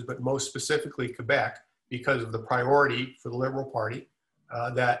provinces, but most specifically Quebec, because of the priority for the Liberal Party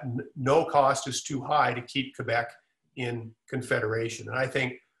that no cost is too high to keep Quebec in confederation. And I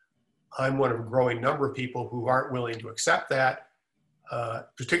think I'm one of a growing number of people who aren't willing to accept that,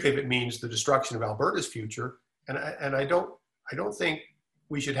 particularly if it means the destruction of Alberta's future. And I don't think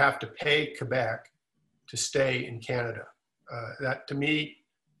we should have to pay Quebec to stay in Canada. That, to me,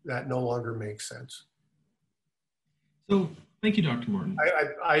 that no longer makes sense. So thank you, Dr. Morton.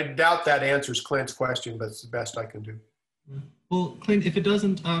 I doubt that answers Clint's question, but it's the best I can do. Well, Clint, if it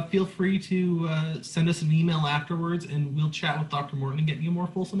doesn't, feel free to send us an email afterwards and we'll chat with Dr. Morton and get you a more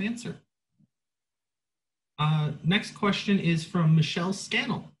fulsome answer. Next question is from Michelle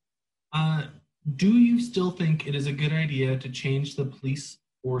Scannell. Do you still think it is a good idea to change the police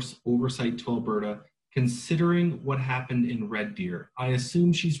force oversight to Alberta, considering what happened in Red Deer? I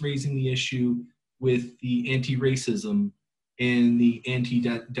assume she's raising the issue with the anti-racism and the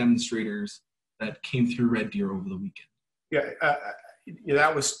anti-demonstrators that came through Red Deer over the weekend. Yeah,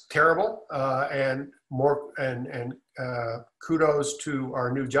 that was terrible, and kudos to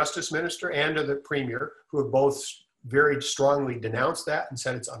our new Justice Minister and to the Premier, who have both very strongly denounced that and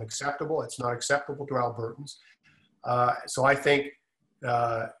said it's unacceptable. It's not acceptable to Albertans. So I think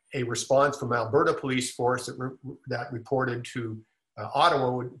a response from Alberta Police Force that reported to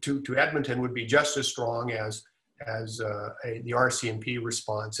Ottawa, to Edmonton, would be just as strong as the RCMP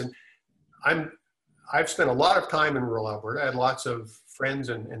response. And I've spent a lot of time in rural Alberta. I had lots of friends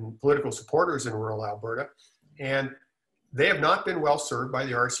and political supporters in rural Alberta, and they have not been well served by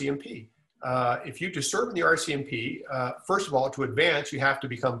the RCMP. If you to serve in the RCMP, first of all, to advance, you have to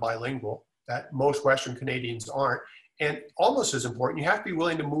become bilingual. That most Western Canadians aren't. And almost as important, you have to be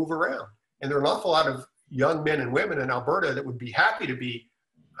willing to move around. And there are an awful lot of young men and women in Alberta that would be happy to be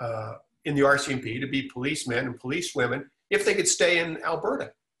in the RCMP, to be policemen and policewomen, if they could stay in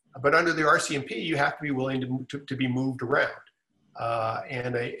Alberta. But under the RCMP, you have to be willing to be moved around.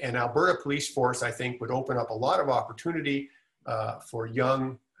 And an Alberta police force, I think, would open up a lot of opportunity for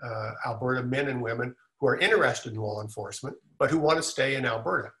young Alberta men and women who are interested in law enforcement, but who want to stay in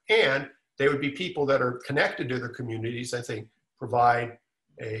Alberta. And they would be people that are connected to their communities, I think, provide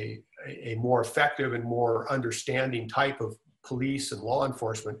a more effective and more understanding type of police and law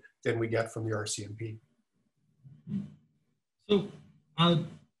enforcement than we get from the RCMP. So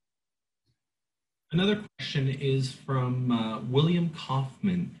Another question is from William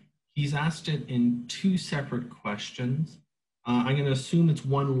Kaufman. He's asked it in two separate questions. I'm going to assume it's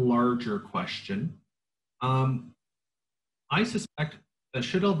one larger question. I suspect that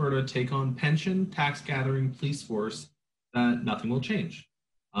should Alberta take on pension, tax gathering, police force, that nothing will change.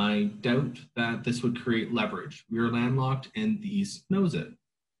 I doubt that this would create leverage. We are landlocked and the East knows it.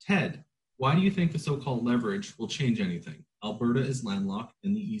 Ted, why do you think the so-called leverage will change anything? Alberta is landlocked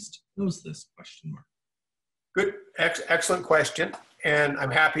and the East knows this, question mark. Good, excellent question. And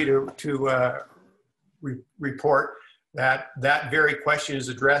I'm happy to report that that very question is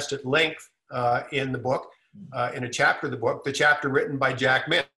addressed at length in the book, in a chapter of the book, the chapter written by Jack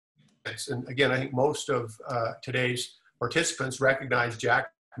Mintz. And again, I think most of today's participants recognize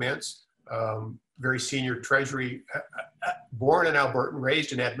Jack Mintz, very senior Treasury, born in Alberta and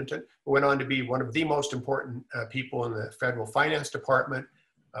raised in Edmonton, went on to be one of the most important people in the federal finance department,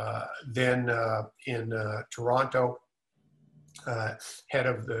 then in Toronto, head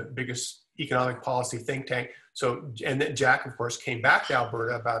of the biggest economic policy think tank. So, and then Jack, of course, came back to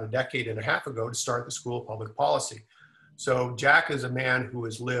Alberta about a decade and a half ago to start the School of Public Policy. So Jack is a man who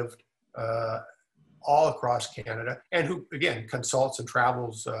has lived all across Canada and who, again, consults and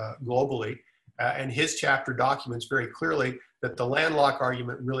travels globally. And his chapter documents very clearly that the landlocked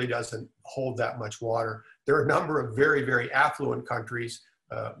argument really doesn't hold that much water. There are a number of very, very affluent countries,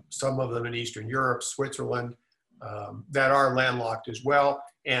 some of them in Eastern Europe, Switzerland, that are landlocked as well.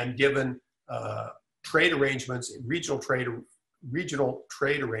 And given trade arrangements, regional trade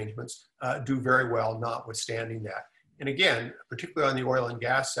arrangements do very well, notwithstanding that. And again, particularly on the oil and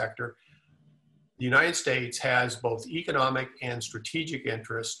gas sector, the United States has both economic and strategic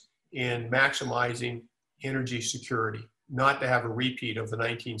interest in maximizing energy security, not to have a repeat of the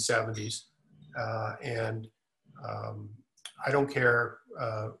 1970s. I don't care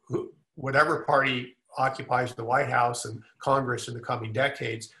whatever party occupies the White House and Congress in the coming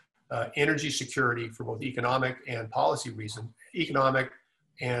decades, energy security for both economic and policy reasons, economic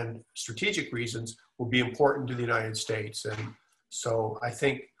and strategic reasons will be important to the United States. And so I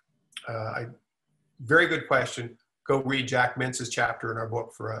think, very good question. Go read Jack Mintz's chapter in our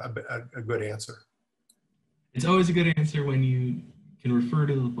book for a good answer. It's always a good answer when you can refer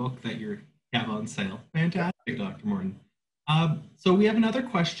to the book that you have on sale. Fantastic, Dr. Morton. So we have another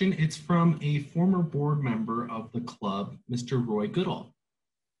question. It's from a former board member of the club, Mr. Roy Goodall.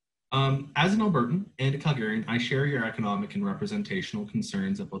 As an Albertan and a Calgarian, I share your economic and representational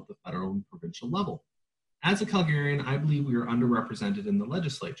concerns about the federal and provincial level. As a Calgarian, I believe we are underrepresented in the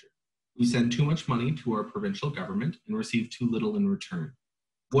legislature. We send too much money to our provincial government and receive too little in return.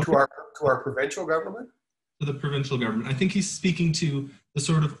 To our provincial government? To the provincial government. I think he's speaking to the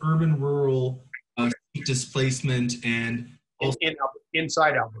sort of urban-rural displacement and also,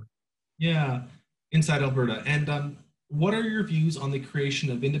 inside Alberta. Yeah, inside Alberta. And what are your views on the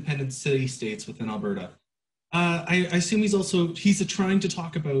creation of independent city-states within Alberta? I assume he's trying to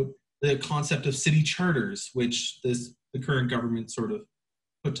talk about the concept of city charters, which the current government sort of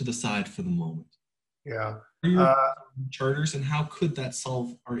put to the side for the moment. Yeah. Charters, and how could that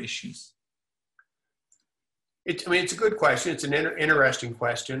solve our issues? It's a good question. It's an interesting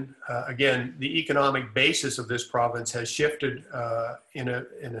question. Again, the economic basis of this province has shifted in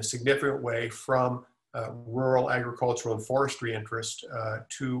a significant way from rural agricultural and forestry interest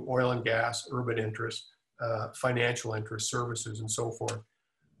to oil and gas, urban interest, financial interest, services, and so forth.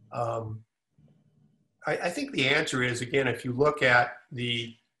 I think the answer is, again, if you look at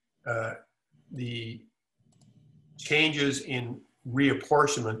the changes in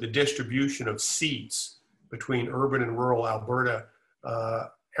reapportionment, the distribution of seats between urban and rural Alberta,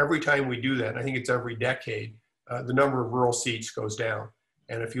 every time we do that, and I think it's every decade, the number of rural seats goes down.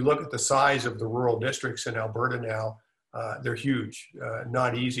 And if you look at the size of the rural districts in Alberta now, they're huge,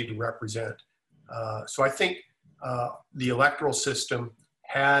 not easy to represent. So I think the electoral system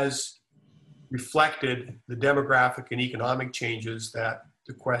has reflected the demographic and economic changes that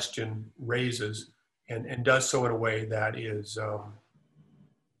the question raises, and does so in a way that is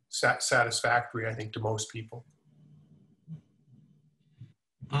satisfactory, I think, to most people.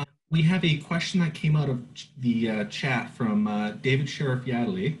 We have a question that came out of the chat from David Sheriff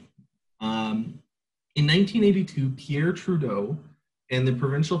Yadley. In 1982, Pierre Trudeau and the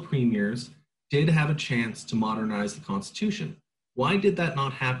provincial premiers did have a chance to modernize the Constitution. Why did that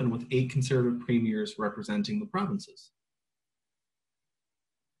not happen with 8 conservative premiers representing the provinces?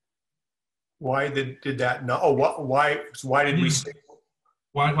 Why did that not? Oh, why did we stick?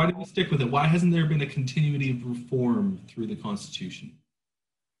 Why did we stick with it? Why hasn't there been a continuity of reform through the Constitution?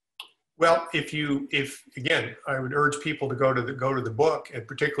 Well, if again, I would urge people to go to the book, and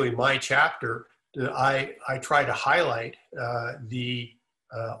particularly my chapter I try to highlight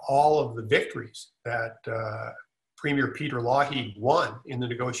all of the victories that Premier Peter Lougheed won in the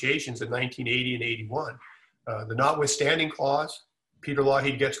negotiations in 1980 and 81. The notwithstanding clause, Peter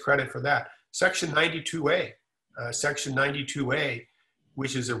Lougheed gets credit for that. Section 92A,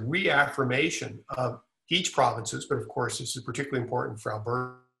 which is a reaffirmation of each province's, but of course this is particularly important for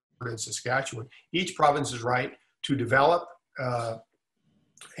Alberta and Saskatchewan, each province's right to develop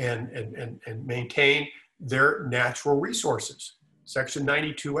and maintain their natural resources. Section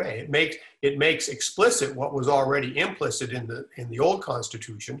 92A. It makes explicit what was already implicit in the old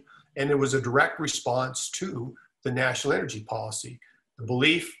Constitution, and it was a direct response to the national energy policy. The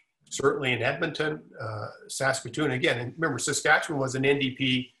belief, certainly in Edmonton, Saskatoon, again, and remember Saskatchewan was an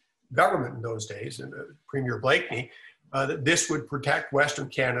NDP government in those days, and Premier Blakeney, that this would protect Western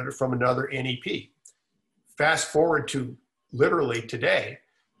Canada from another NEP. Fast forward to literally today,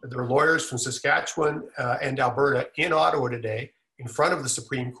 there are lawyers from Saskatchewan and Alberta in Ottawa today in front of the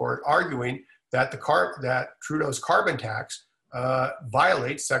Supreme Court arguing that that Trudeau's carbon tax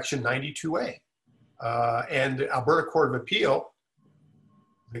violates Section 92A. And the Alberta Court of Appeal,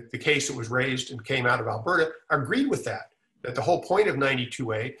 the case that was raised and came out of Alberta, agreed with that the whole point of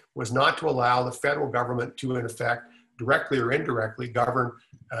 92A was not to allow the federal government to, in effect, directly or indirectly govern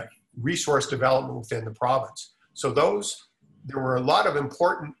resource development within the province. So there were a lot of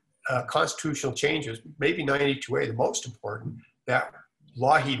important constitutional changes, maybe 92A the most important, that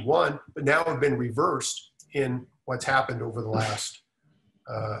Lougheed won, but now have been reversed in what's happened over the last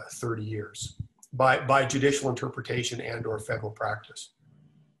 30 years by judicial interpretation and or federal practice.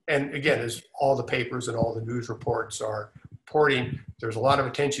 And again, as all the papers and all the news reports are reporting, there's a lot of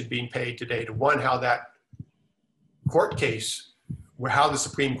attention being paid today to one, how that court case, how the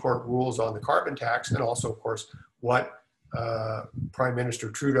Supreme Court rules on the carbon tax, and also, of course, what Prime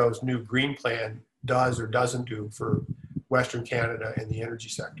Minister Trudeau's new Green Plan does or doesn't do for Western Canada and the energy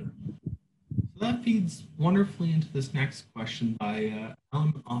sector. So that feeds wonderfully into this next question by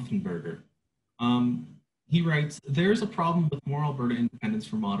Alan Offenberger. He writes, there's a problem with more Alberta independence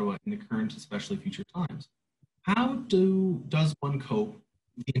from Ottawa in the current, especially future times. How does one cope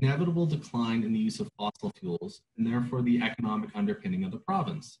with the inevitable decline in the use of fossil fuels and therefore the economic underpinning of the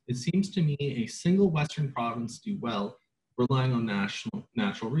province? It seems to me a single Western province do well relying on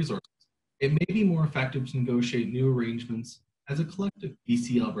natural resources. It may be more effective to negotiate new arrangements as a collective,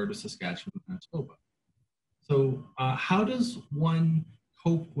 BC, Alberta, Saskatchewan, and Manitoba. So how does one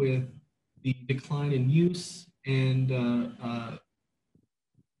cope with the decline in use and the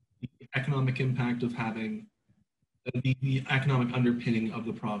economic impact of having the economic underpinning of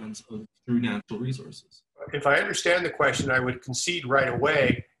the province through natural resources? If I understand the question, I would concede right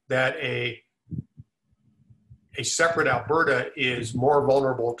away that a separate Alberta is more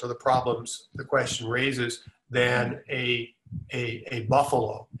vulnerable to the problems the question raises than a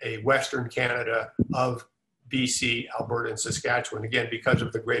Buffalo, a Western Canada of BC, Alberta, and Saskatchewan, again, because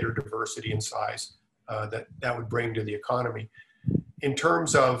of the greater diversity and size that would bring to the economy. In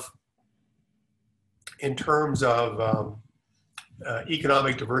terms of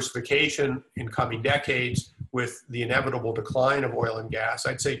economic diversification in coming decades with the inevitable decline of oil and gas,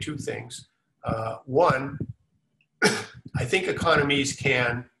 I'd say two things. One, I think economies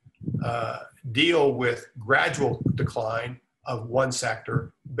can deal with gradual decline of one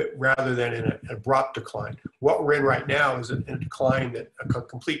sector, but rather than in an abrupt decline. What we're in right now is a decline, a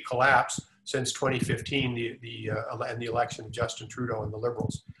complete collapse since 2015, and the election of Justin Trudeau and the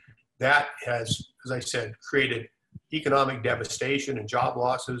Liberals. That has, as I said, created economic devastation and job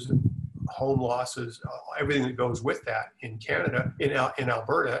losses and home losses, everything that goes with that in Canada, in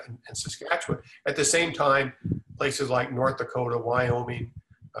Alberta and Saskatchewan. At the same time, places like North Dakota, Wyoming,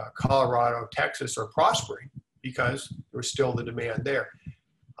 Colorado, Texas are prospering because there's still the demand there.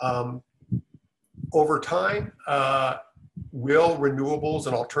 Over time, will renewables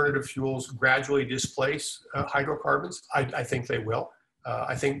and alternative fuels gradually displace hydrocarbons? I think they will.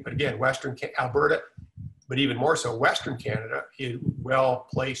 I think, but again, Alberta, but even more so, Western Canada is well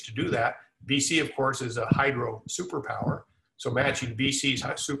placed to do that. BC, of course, is a hydro superpower. So matching BC's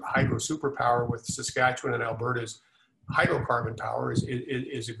hydro superpower with Saskatchewan and Alberta's hydrocarbon power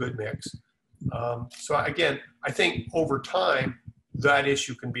is a good mix. So again, I think over time, that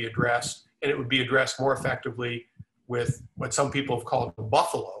issue can be addressed, and it would be addressed more effectively with what some people have called the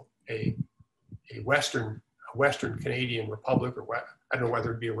Buffalo, a Western Canadian republic, or I don't know whether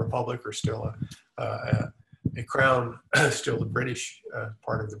it'd be a republic or still a crown, still the British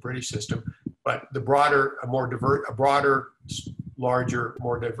part of the British system. But the broader, larger,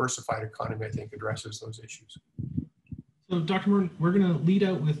 more diversified economy, I think, addresses those issues. So, Dr. Morton, we're going to lead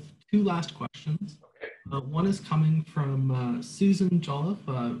out with two last questions. One is coming from Susan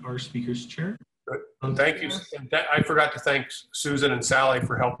Jolliffe, our speaker's chair. Good. Thank you. I forgot to thank Susan and Sally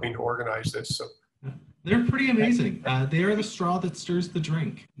for helping to organize this. So. They're pretty amazing. They are the straw that stirs the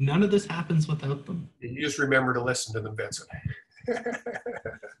drink. None of this happens without them. You just remember to listen to them, Vincent.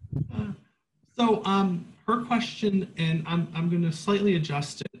 So her question, and I'm going to slightly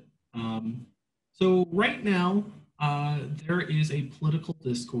adjust it. So right now, there is a political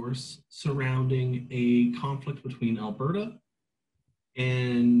discourse surrounding a conflict between Alberta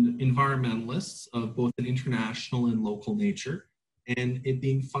and environmentalists of both an international and local nature, and it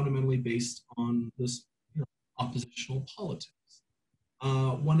being fundamentally based on this oppositional politics.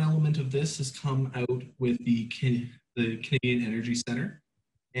 One element of this has come out with the Canadian Energy Centre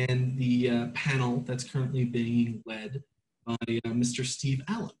and the panel that's currently being led by Mr. Steve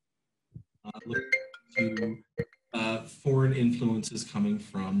Allen, looking to foreign influences coming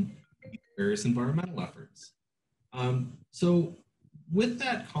from various environmental efforts. So with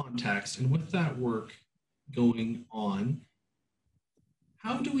that context and with that work going on,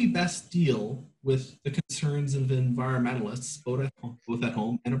 how do we best deal with the concerns of environmentalists, both at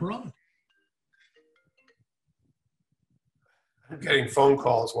home and abroad? I'm getting phone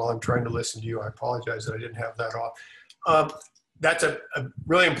calls while I'm trying to listen to you. I apologize that I didn't have that off. That's a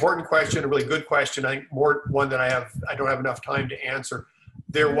really important question, a really good question. I think one that I don't have enough time to answer.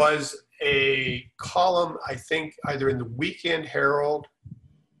 There was a column, I think either in the Weekend Herald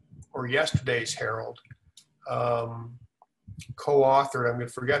or yesterday's Herald, co-authored, I'm going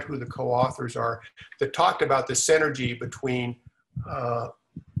to forget who the co-authors are, that talked about the synergy between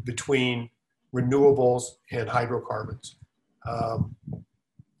renewables and hydrocarbons.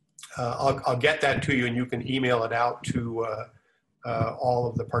 I'll get that to you, and you can email it out to all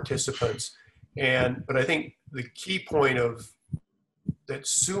of the participants. But I think the key point that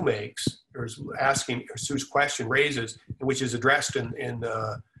Sue makes, or is asking, or Sue's question raises, which is addressed in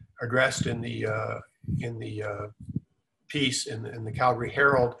the piece in the Calgary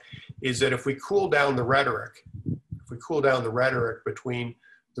Herald, is that if we cool down the rhetoric, between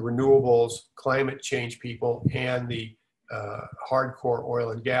the renewables, climate change people, and the hardcore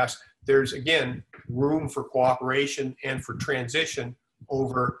oil and gas, there's again room for cooperation and for transition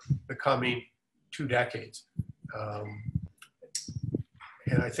over the coming 2 decades.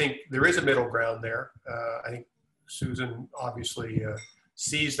 And I think there is a middle ground there. I think Susan obviously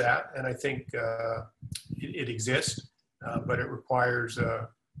sees that, and I think it exists, but it requires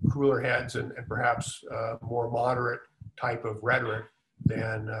cooler heads and perhaps more moderate type of rhetoric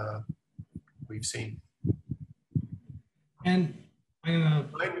than we've seen. And I'm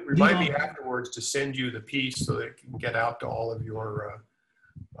gonna remind me afterwards to send you the piece so that it can get out to all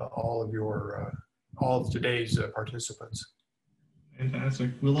of today's participants. Fantastic.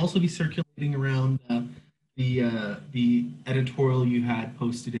 We'll also be circulating around the editorial you had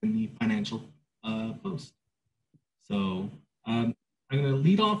posted in the Financial Post. So I'm going to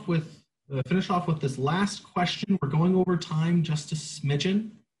lead off with, finish off with this last question. We're going over time just a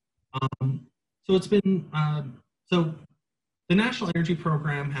smidgen. So it's been, so the National Energy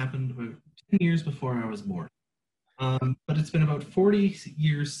Program happened about 10 years before I was born. But it's been about 40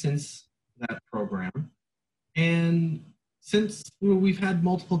 years since that program. And since we've had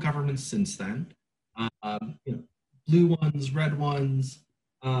multiple governments since then, blue ones, red ones,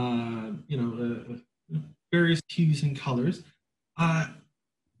 various hues and colors,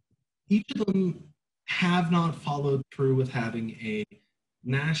 each of them have not followed through with having a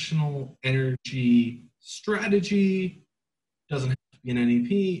national energy strategy. Doesn't have to be an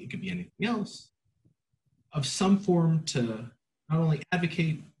NEP, it could be anything else, of some form to not only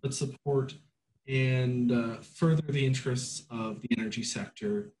advocate, but support and further the interests of the energy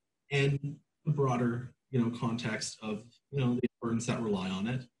sector and the broader, context of, the importance that rely on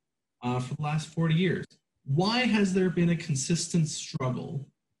it for the last 40 years. Why has there been a consistent struggle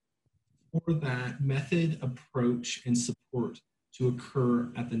for that method, approach, and support to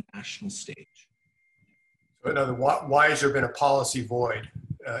occur at the national stage? So in other words, why has there been a policy void?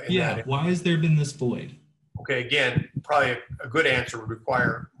 Why has there been this void? Okay, again, probably a good answer would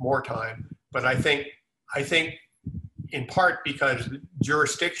require more time, but I think in part because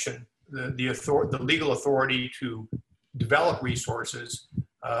jurisdiction, the legal authority to develop resources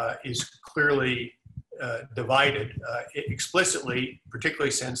is clearly divided explicitly,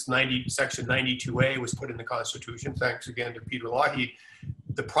 particularly since Section 92A was put in the Constitution. Thanks again to Peter Lougheed.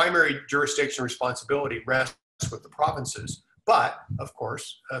 The primary jurisdiction responsibility rests with the provinces, but of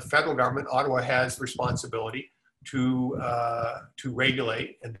course, federal government, Ottawa, has the responsibility to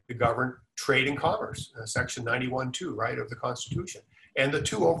regulate and to govern trade and commerce, Section 91(2), right, of the Constitution. And the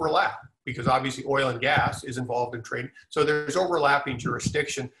two overlap because obviously oil and gas is involved in trade. So there's overlapping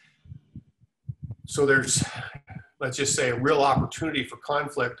jurisdiction. So there's, let's just say, a real opportunity for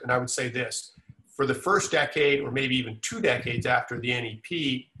conflict. And I would say this, for the first decade or maybe even 2 decades after the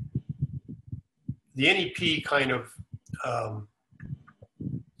NEP kind of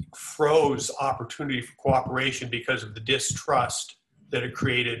froze opportunity for cooperation because of the distrust that it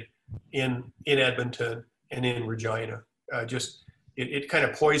created in Edmonton and in Regina. It kind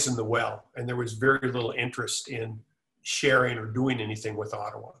of poisoned the well, and there was very little interest in sharing or doing anything with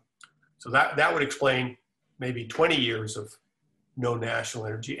Ottawa. So that would explain maybe 20 years of no national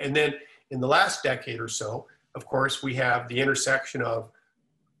energy. And then in the last decade or so, of course, we have the intersection of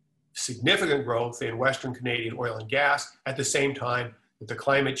significant growth in Western Canadian oil and gas at the same time that the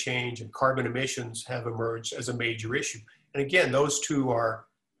climate change and carbon emissions have emerged as a major issue. And again, those two are,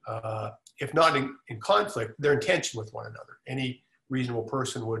 if not in conflict, they're in tension with one another. Any reasonable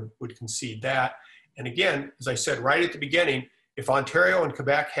person would concede that. And again, as I said right at the beginning, if Ontario and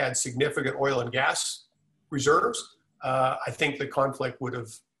Quebec had significant oil and gas reserves, I think the conflict would have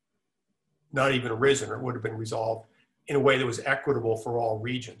not even arisen, or would have been resolved in a way that was equitable for all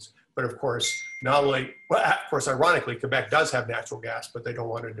regions. But of course, not only, well, of course, ironically, Quebec does have natural gas, but they don't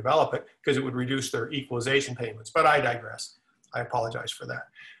want to develop it because it would reduce their equalization payments. But I digress. I apologize for that.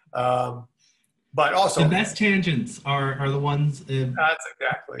 But also, the best tangents are the ones. That's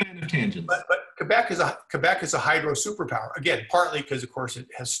exactly. Kind of tangents. But Quebec is a hydro superpower. Again, partly because, of course, it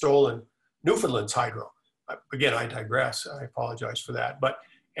has stolen Newfoundland's hydro. Again, I digress. I apologize for that.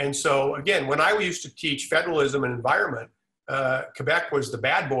 And so, again, when I used to teach federalism and environment, Quebec was the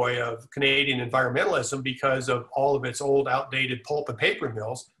bad boy of Canadian environmentalism because of all of its old, outdated pulp and paper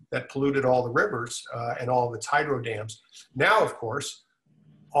mills that polluted all the rivers and all of its hydro dams. Now, of course,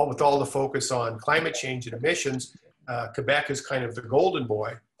 with all the focus on climate change and emissions, Quebec is kind of the golden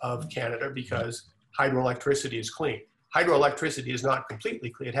boy of Canada because hydroelectricity is clean. Hydroelectricity is not completely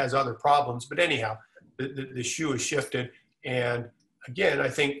clean. It has other problems, but anyhow, the shoe has shifted. And again, I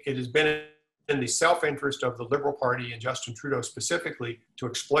think it has been in the self-interest of the Liberal Party and Justin Trudeau specifically to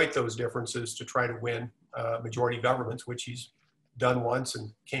exploit those differences to try to win majority governments, which he's done once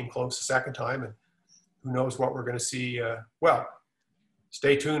and came close a second time. And who knows what we're going to see. Well,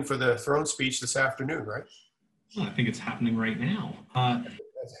 stay tuned for the throne speech this afternoon, right? Well, I think it's happening right now.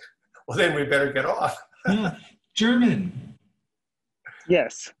 Well, then we better get off. German.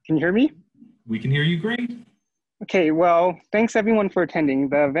 Yes. Can you hear me? We can hear you great. Okay, well, thanks everyone for attending.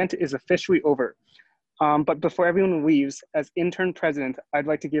 The event is officially over. But before everyone leaves, as intern president, I'd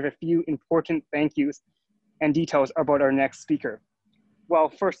like to give a few important thank yous and details about our next speaker. Well,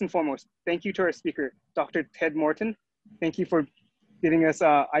 first and foremost, thank you to our speaker, Dr. Ted Morton. Thank you for giving us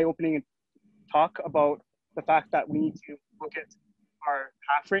an eye-opening talk about the fact that we need to look at our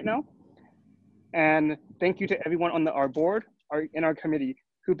path right now. And thank you to everyone on our board and our committee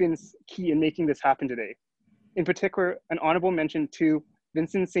who've been key in making this happen today. In particular, an honorable mention to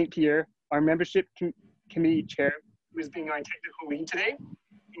Vincent St. Pierre, our membership committee chair, who is being our technical lead today,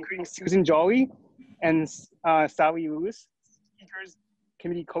 including Susan Jolly and Sally Lewis, speakers,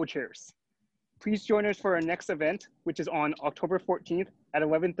 committee co-chairs. Please join us for our next event, which is on October 14th at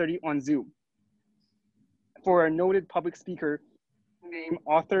 11:30 on Zoom. For a noted public speaker named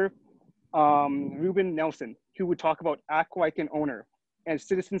author Ruben Nelson, who would talk about Act Like an Owner and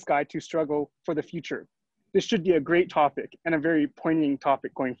Citizens' Guide to Struggle for the Future. This should be a great topic and a very poignant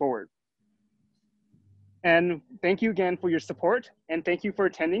topic going forward. And thank you again for your support, and thank you for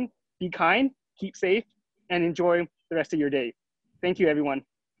attending. Be kind, keep safe, and enjoy the rest of your day. Thank you, everyone.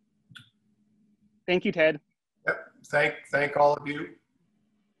 Thank you, Ted. Yep. Thank all of you.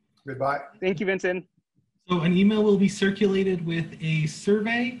 Goodbye. Thank you, Vincent. So an email will be circulated with a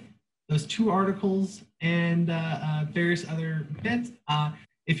survey, those 2 articles, and various other bits.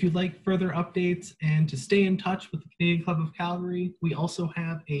 If you'd like further updates and to stay in touch with the Canadian Club of Calgary, we also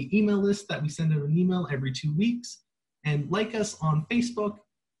have an email list that we send out an email every 2 weeks. And like us on Facebook,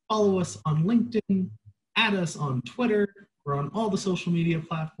 follow us on LinkedIn, add us on Twitter. We're on all the social media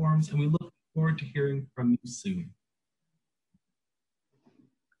platforms, and we look forward to hearing from you soon.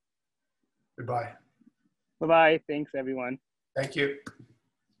 Goodbye. Bye-bye. Thanks, everyone. Thank you.